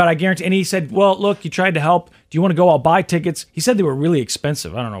 And I said, but I guarantee. And he said, well, look, you tried to help. Do you want to go? I'll buy tickets. He said they were really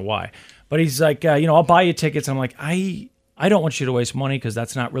expensive. I don't know why. But he's like, I'll buy you tickets. I'm like, I don't want you to waste money because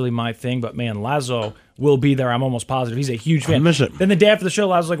that's not really my thing. But man, Laszlo will be there. I'm almost positive. He's a huge fan. I miss it. Then the day after the show,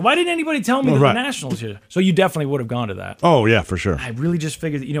 Laszlo's like, why didn't anybody tell me that the Nationals here? So you definitely would have gone to that. Oh, yeah, for sure. I really just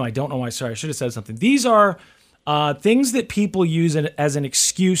figured that, I don't know why. Sorry, I should have said something. These are things that people use as an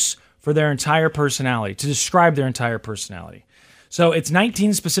excuse for their entire personality, to describe their entire personality. So it's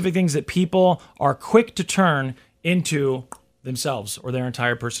 19 specific things that people are quick to turn into themselves or their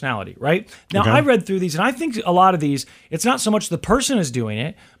entire personality, right? Now, I read through these, and I think a lot of these, it's not so much the person is doing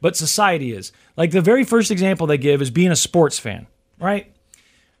it, but society is. Like the very first example they give is being a sports fan, right?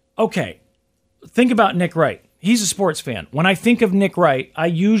 Okay, think about Nick Wright. He's a sports fan. When I think of Nick Wright, I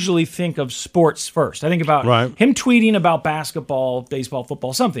usually think of sports first. I think about him tweeting about basketball, baseball,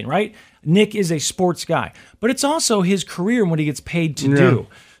 football, something, right? Nick is a sports guy. But it's also his career and what he gets paid to do.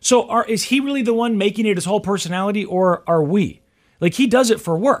 So is he really the one making it his whole personality, or are we? Like, he does it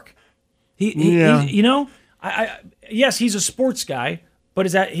for work. Yes, he's a sports guy, but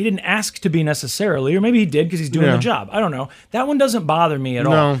is that he didn't ask to be necessarily, or maybe he did because he's doing the job. I don't know. That one doesn't bother me at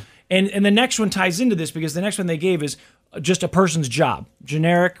all. And the next one ties into this because the next one they gave is just a person's job.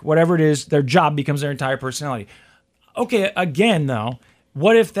 Generic, whatever it is, their job becomes their entire personality. Okay, again, though,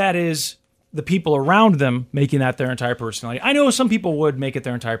 what if that is the people around them making that their entire personality? I know some people would make it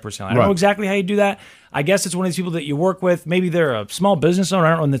their entire personality. I don't know exactly how you do that. I guess it's one of these people that you work with. Maybe they're a small business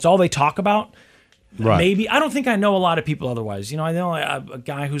owner, and that's all they talk about. Right. Maybe. I don't think I know a lot of people otherwise. I know a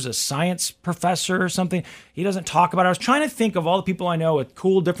guy who's a science professor or something. He doesn't talk about it. I was trying to think of all the people I know with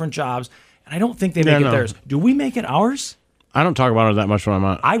cool different jobs, and I don't think they make it theirs. Do we make it ours? I don't talk about it that much when I'm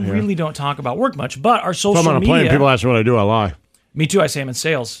out. I really don't talk about work much, but our social media... If I'm on a plane, people ask me what I do, I lie. Me too. I say I'm in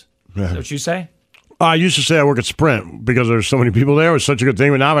sales. Is that what you say? I used to say I work at Sprint because there's so many people there. It was such a good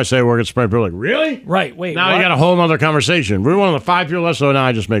thing. But now if I say I work at Sprint, people are like, really? Right. Wait. Now you got a whole other conversation. We're one of the 5 people left, so now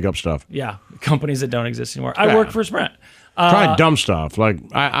I just make up stuff. Yeah. Companies that don't exist anymore. I work for Sprint. Try dumb stuff. Like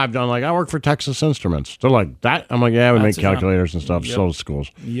I've done, I work for Texas Instruments. They're like, that? I'm like, yeah, we make calculators and stuff. Sold to schools.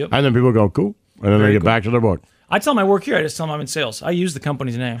 Yep. And then people go, cool. And then they get back to their book. I tell them I work here. I just tell them I'm in sales. I use the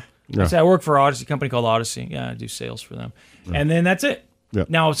company's name. I say I work for Odyssey, a company called Odyssey. Yeah, I do sales for them. And then that's it. Yep.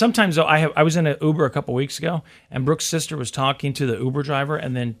 Now, sometimes though, I was in an Uber a couple weeks ago, and Brooke's sister was talking to the Uber driver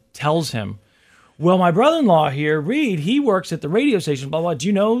and then tells him, well, my brother-in-law here, Reed, he works at the radio station, blah, blah. Do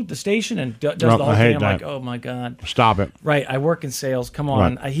you know the station? And does the whole thing. I'm like, oh, my God. Stop it. Right. I work in sales. Come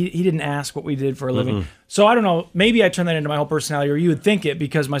on. Right. He didn't ask what we did for a living. So I don't know. Maybe I turn that into my whole personality, or you would think it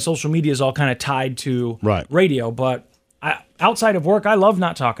because my social media is all kind of tied to radio. But outside of work, I love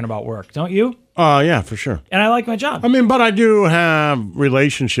not talking about work. Don't you? Yeah, for sure. And I like my job. I mean, but I do have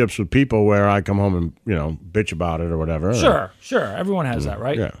relationships with people where I come home and, bitch about it or whatever. Sure. Everyone has that,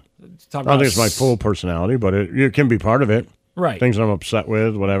 right? Yeah. I don't think it's my full personality, but it can be part of it. Right. Things I'm upset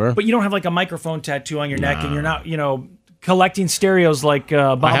with, whatever. But you don't have like a microphone tattoo on your neck, and you're not, collecting stereos like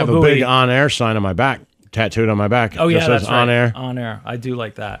Baba I have Booey. a big on-air sign on my back, tattooed on my back. Oh, yeah, says that's on right. air. On air. I do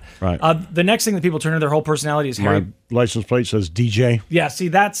like that. Right. The next thing that people turn into their whole personality is Harry. My license plate says DJ. Yeah, see,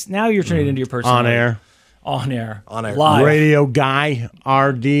 now you're turning it into your personality. On air. On air. Live. Radio guy.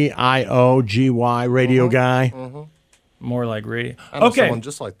 RDIOGY. Radio guy. More like radio. I know someone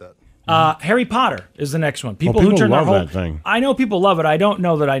just like that. Harry Potter is the next one. People people who turn love their whole that thing. I know people love it. I don't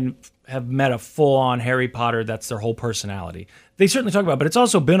know that I have met a full-on Harry Potter that's their whole personality. They certainly talk about it, but it's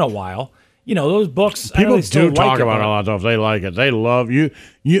also been a while. Those books. People do talk about it a lot, though, if they like it. They love you.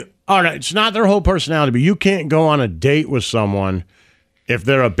 All right, it's not their whole personality, but you can't go on a date with someone if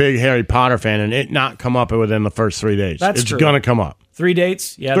they're a big Harry Potter fan and it not come up within the first 3 days. It's true. It's going to come up. 3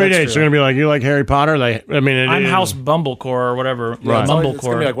 dates? Yeah, 3 that's dates. true. They're going to be like, you like Harry Potter? I'm House Bumblecore or whatever. Right. Mumblecore. It's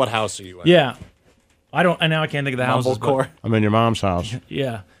going to be like, what house are you in? Yeah. I now I can't think of the houses. Mumblecore. I'm in your mom's house.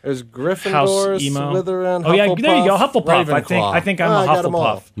 Yeah. There's Gryffindor, House emo. Slytherin, Oh, yeah, Hufflepuff, there you go. Hufflepuff. Ravenclaw. I think I'm a got 'em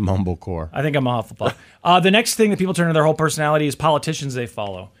all. Hufflepuff. Mumblecore. I think I'm a Hufflepuff. The next thing that people turn into their whole personality is politicians they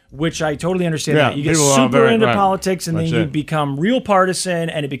follow. which I totally understand that. You get super into politics, and then you become real partisan,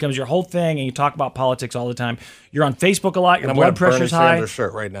 and it becomes your whole thing, and you talk about politics all the time. You're on Facebook a lot. Your blood pressure's high. Sanders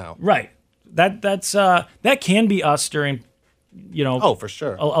shirt right now. Right. That can be us during, for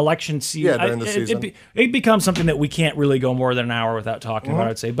sure, election season. Yeah, during the season. It becomes something that we can't really go more than an hour without talking about,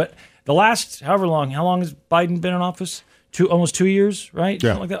 I'd say. But the last, how long has Biden been in office? Almost 2 years, right?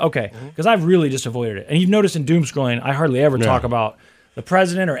 Yeah. Something like that? Okay. Because I've really just avoided it. And you've noticed in doom scrolling, I hardly ever talk about the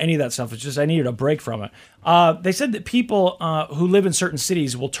president or any of that stuff. It's just I needed a break from it. They said that people who live in certain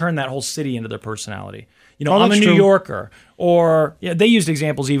cities will turn that whole city into their personality. I'm a New Yorker. Or they used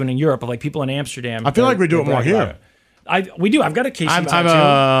examples even in Europe of like people in Amsterdam. I feel like we do it more here. We do. I've got a KC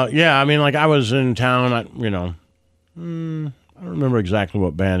tattoo. I mean, like I was in town, I don't remember exactly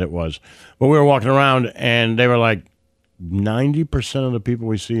what band it was, but we were walking around and they were like, 90% of the people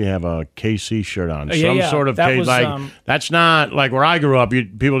we see have a KC shirt on. Sort of that's not like where I grew up.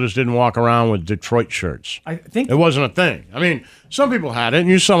 People just didn't walk around with Detroit shirts. I think it wasn't a thing. I mean, some people had it, and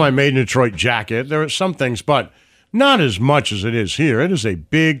you saw my Made in Detroit jacket. There were some things, but not as much as it is here. It is a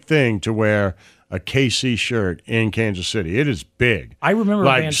big thing to wear a KC shirt in Kansas City. It is big. I remember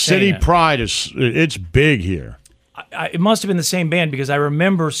like city pride it's big here. It must have been the same band because I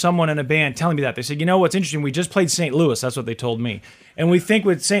remember someone in a band telling me that. They said, what's interesting? We just played St. Louis. That's what they told me. And we think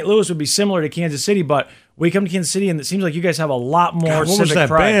with St. Louis would be similar to Kansas City, but we come to Kansas City and it seems like you guys have a lot more civic what was that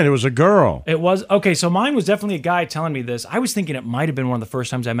pride. Band? It was a girl. It was? Okay, so mine was definitely a guy telling me this. I was thinking it might have been one of the first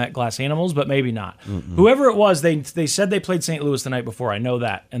times I met Glass Animals, but maybe not. Whoever it was, they said they played St. Louis the night before. I know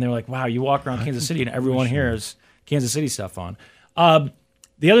that. And they were like, wow, you walk around Kansas City and everyone here has Kansas City stuff on.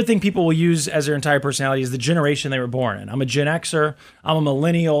 The other thing people will use as their entire personality is the generation they were born in. I'm a Gen Xer. I'm a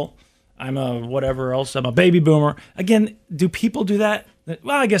millennial. I'm a whatever else. I'm a baby boomer. Again, do people do that?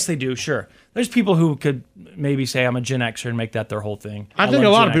 Well, I guess they do, sure. There's people who could maybe say I'm a Gen Xer and make that their whole thing. I think a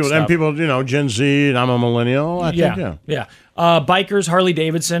lot of people, and people, Gen Z, and I'm a millennial. I think. Bikers, Harley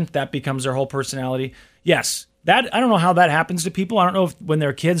Davidson, that becomes their whole personality. Yes. I don't know how that happens to people. I don't know if when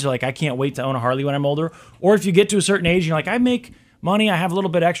they're kids, they're like, I can't wait to own a Harley when I'm older. Or if you get to a certain age, you're like, I make money, I have a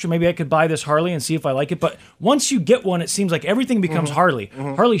little bit extra, maybe I could buy this Harley and see if I like it. But once you get one, it seems like everything becomes Harley.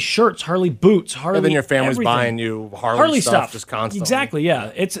 Harley shirts, Harley boots, Harley and then your family's everything. buying you Harley stuff just constantly. Exactly,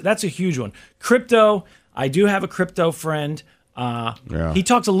 yeah. That's a huge one. Crypto, I do have a crypto friend. He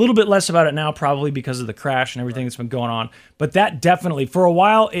talks a little bit less about it now, probably because of the crash and everything that's been going on. But that definitely, for a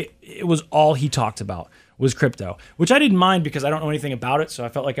while, it was all he talked about was crypto, which I didn't mind because I don't know anything about it, so I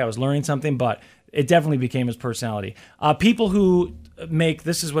felt like I was learning something, but it definitely became his personality. People who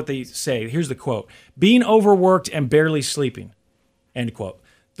this is what they say. Here's the quote. Being overworked and barely sleeping. End quote.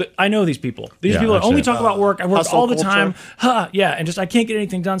 I know these people. These people that only talk about work. I work all the time. And just I can't get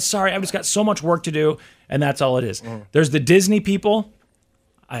anything done. Sorry, I've just got so much work to do, and that's all it is. There's the Disney people.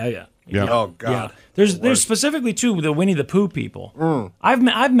 Oh God. Yeah. There's specifically two the Winnie the Pooh people. I've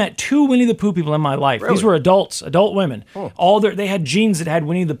met two Winnie the Pooh people in my life. Really? These were adult women. They had jeans that had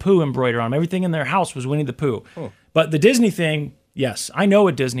Winnie the Pooh embroidered on them. Everything in their house was Winnie the Pooh. But the Disney thing, yes, I know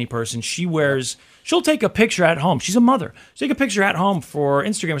a Disney person. She'll take a picture at home. She's a mother. She'll take a picture at home for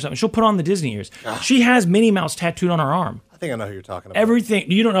Instagram or something. She'll put on the Disney ears. She has Minnie Mouse tattooed on her arm. I think I know who you're talking about.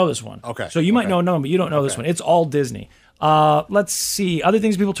 Everything. You don't know this one. Okay. So you might know another one, but you don't know this one. It's all Disney. Let's see. Other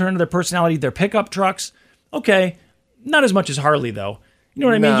things people turn into their personality, their pickup trucks. Okay. Not as much as Harley, though. You know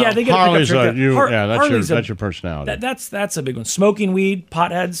what I mean? Yeah, they get Harley's a pickup truck. that's your personality. That's a big one. Smoking weed,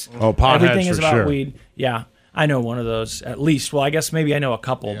 potheads. Oh, potheads Everything is for about sure. weed. Yeah. I know one of those at least. Well, I guess maybe I know a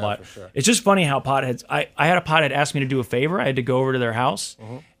couple, but it's just funny how potheads. I had a pothead ask me to do a favor. I had to go over to their house,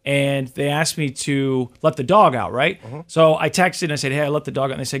 and they asked me to let the dog out, right? So I texted and I said, hey, I let the dog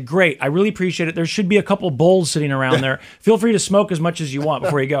out. And they said, great, I really appreciate it. There should be a couple bowls sitting around there. Feel free to smoke as much as you want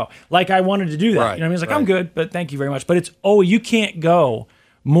before you go. Like I wanted to do that. Right, you know what I mean? It's like, I'm good, but thank you very much. But it's, you can't go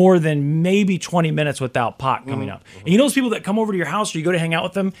more than maybe 20 minutes without pot coming up. And you know those people that come over to your house or you go to hang out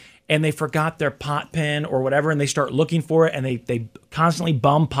with them and they forgot their pot pen or whatever and they start looking for it and they constantly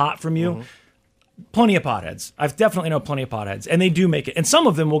bum pot from you? Plenty of potheads. I've definitely known plenty of potheads. And they do make it. And some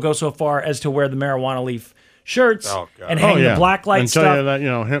of them will go so far as to wear the marijuana leaf shirts and hang the black light stuff. And tell you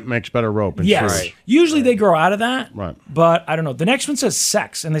that, hemp makes better rope. And yes. Usually they grow out of that. Right. But I don't know. The next one says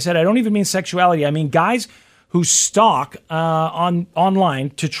sex. And they said, I don't even mean sexuality. I mean guys who stalk online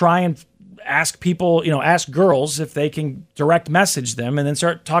to try and ask people, ask girls if they can direct message them and then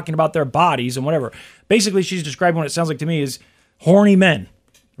start talking about their bodies and whatever. Basically, she's describing what it sounds like to me is horny men,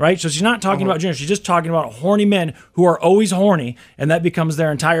 right? So she's not talking about gender. She's just talking about horny men who are always horny, and that becomes their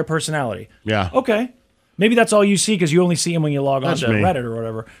entire personality. Yeah. Okay. Maybe that's all you see because you only see him when you log on That's to me. Reddit or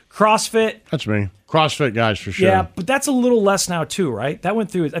whatever. CrossFit. That's me. CrossFit guys for sure. Yeah, but that's a little less now too, right? That went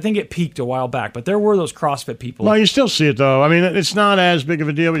through. I think it peaked a while back, but there were those CrossFit people. Well, you still see it though. I mean, it's not as big of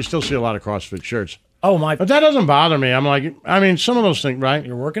a deal, but you still see a lot of CrossFit shirts. Oh my! But that doesn't bother me. I'm like, I mean, some of those things, right?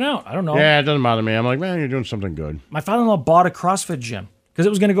 You're working out. I don't know. Yeah, it doesn't bother me. I'm like, man, you're doing something good. My father-in-law bought a CrossFit gym because it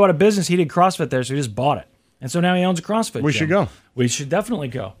was going to go out of business. He did CrossFit there, so he just bought it, and so now he owns a CrossFit gym. We should go. We should definitely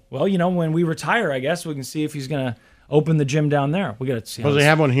go. Well, when we retire, I guess we can see if he's going to open the gym down there. We got to see. Does he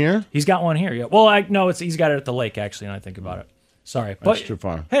have one here? He's got one here. Yeah. Well, no, he's got it at the lake actually. When I think about it. Sorry, but That's too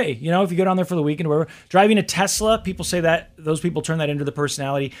far. Hey, if you go down there for the weekend or whatever, driving a Tesla, people say that those people turn that into the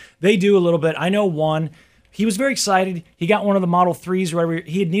personality. They do a little bit. I know one. He was very excited. He got one of the Model 3s or whatever.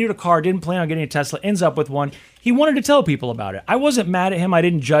 He had needed a car, didn't plan on getting a Tesla, ends up with one. He wanted to tell people about it. I wasn't mad at him. I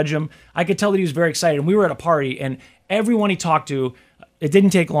didn't judge him. I could tell that he was very excited. And we were at a party, and everyone he talked to, it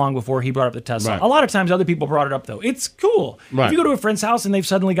didn't take long before he brought up the Tesla. Right. A lot of times other people brought it up, though. It's cool. Right. If you go to a friend's house and they've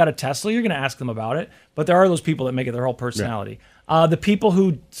suddenly got a Tesla, you're going to ask them about it. But there are those people that make it their whole personality. The people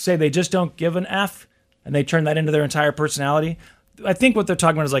who say they just don't give an F, and they turn that into their entire personality, I think what they're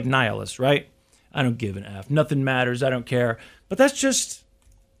talking about is like nihilist, right? I don't give an F. Nothing matters. I don't care. But that's just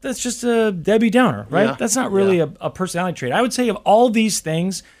a Debbie Downer, right? Yeah. That's not really a personality trait. I would say of all these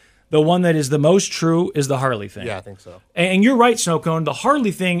things, the one that is the most true is the Harley thing. Yeah, I think so. And you're right, Snow Cone. The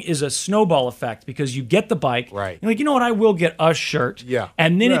Harley thing is a snowball effect because you get the bike. Right. You're like, you know what? I will get a shirt. Yeah.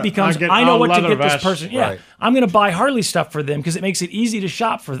 And then it becomes, I know what to get this person. Yeah. Right. I'm going to buy Harley stuff for them because it makes it easy to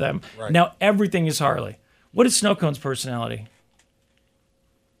shop for them. Right. Now everything is Harley. What is Snow Cone's personality?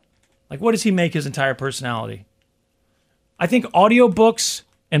 Like, what does he make his entire personality? I think audiobooks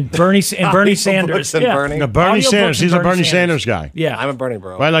and Bernie Sanders. and Yeah. Bernie. No, Bernie Audiobooks Sanders. and He's a Bernie Bernie Sanders. Sanders guy. Yeah. I'm a Bernie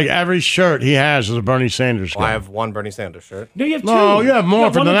bro. Right, like every shirt he has is a Bernie Sanders guy. I have one Bernie Sanders shirt. No, you have two. No, you have more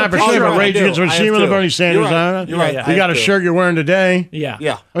got for one than with that. the For picture sure, on but it. Rage Against the I have Machine with a two. Bernie Sanders You're right. on it. You're right. Yeah, You I got a have two. shirt you're wearing today. Yeah.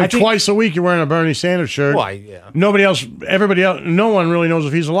 Yeah. I mean, I think- twice a week you're wearing a Bernie Sanders shirt. Why? Yeah. Nobody else, everybody else, no one really knows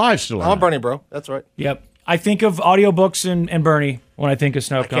if he's alive still. or I'm a not. Bernie bro. That's right. Yep. I think of audiobooks and Bernie when I think of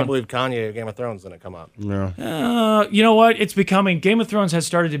Snow I Cone. can't believe Kanye Game of Thrones didn't come out. No. You know what? It's becoming Game of Thrones has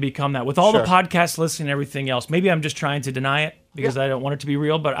started to become that with all the Sure. podcast listening and everything else. Maybe I'm just trying to deny it because I don't want it to be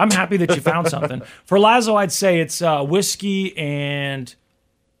real. But I'm happy that you found something. For Lazo, I'd say it's whiskey and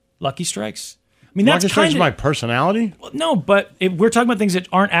Lucky Strikes. I mean, that's Lucky kind Strike's of my personality. no, but we're talking about things that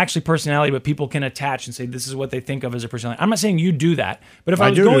aren't actually personality, but people can attach and say this is what they think of as a personality. I'm not saying you do that, but if I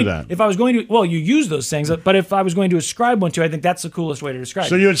was do going, that. if I was going to, well, you use those things, but if I was going to ascribe one to, I think that's the coolest way to describe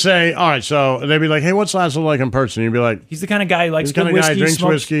So it. you would say, all right, so they'd be like, hey, what's Laszlo like in person? You'd be like, He's the kind of guy who likes he's the kind good of guy whiskey, who drinks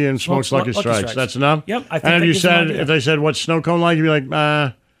smokes- whiskey and smokes Lucky Strikes. That's enough? Yep, I think and that if you gives them an said, idea. if they said, what's Snow Cone like? You'd be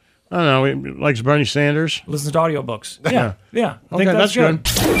like, I don't know, he likes Bernie Sanders. Listens to audiobooks. Yeah, yeah. I Okay, think that's good.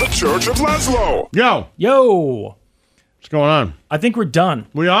 The Church of Laszlo. Yo, What's going on? I think we're done.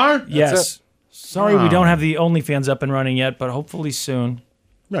 We are? Yes. Sorry, Oh. we don't have the OnlyFans up and running yet, but hopefully soon.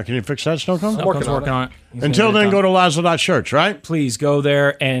 Yeah, can you fix that, Snow Cone? Snowcone's working on it. He's Until gonna then, get it go done. to Laszlo.church, right? Please go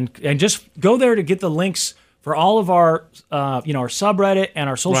there and just go there to get the links for all of our our subreddit and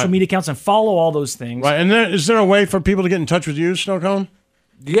our social Right. media accounts and follow all those things. Right, and is there a way for people to get in touch with you, Snow Cone?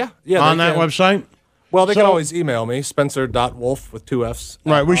 Yeah. On they that can. website? Well, they So- can always email me, spencer.wolf with 2 Fs.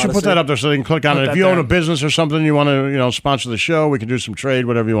 Right, we should put that up there so they can click on Put it. that If you own there. a business or something, you want to, sponsor the show, we can do some trade,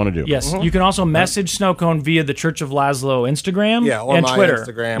 whatever you want to do. Yes, you can also message Snowcone via the Church of Laszlo Instagram Yeah, or and my Twitter.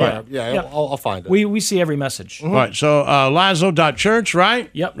 Instagram. Yeah, I'll find it. We see every message. Right, so Laszlo.church, right?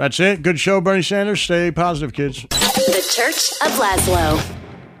 Yep. That's it. Good show, Bernie Sanders. Stay positive, kids. The Church of Laszlo.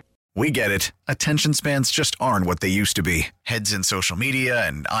 We get it. Attention spans just aren't what they used to be. Heads in social media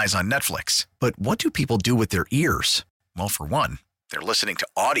and eyes on Netflix. But what do people do with their ears? Well, for one, they're listening to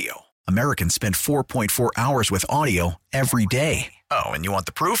audio. Americans spend 4.4 hours with audio every day. Oh, and you want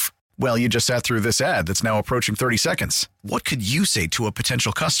the proof? Well, you just sat through this ad that's now approaching 30 seconds. What could you say to a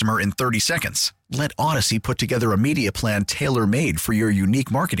potential customer in 30 seconds? Let Odyssey put together a media plan tailor-made for your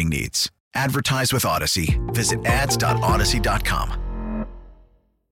unique marketing needs. Advertise with Odyssey. Visit ads.odyssey.com.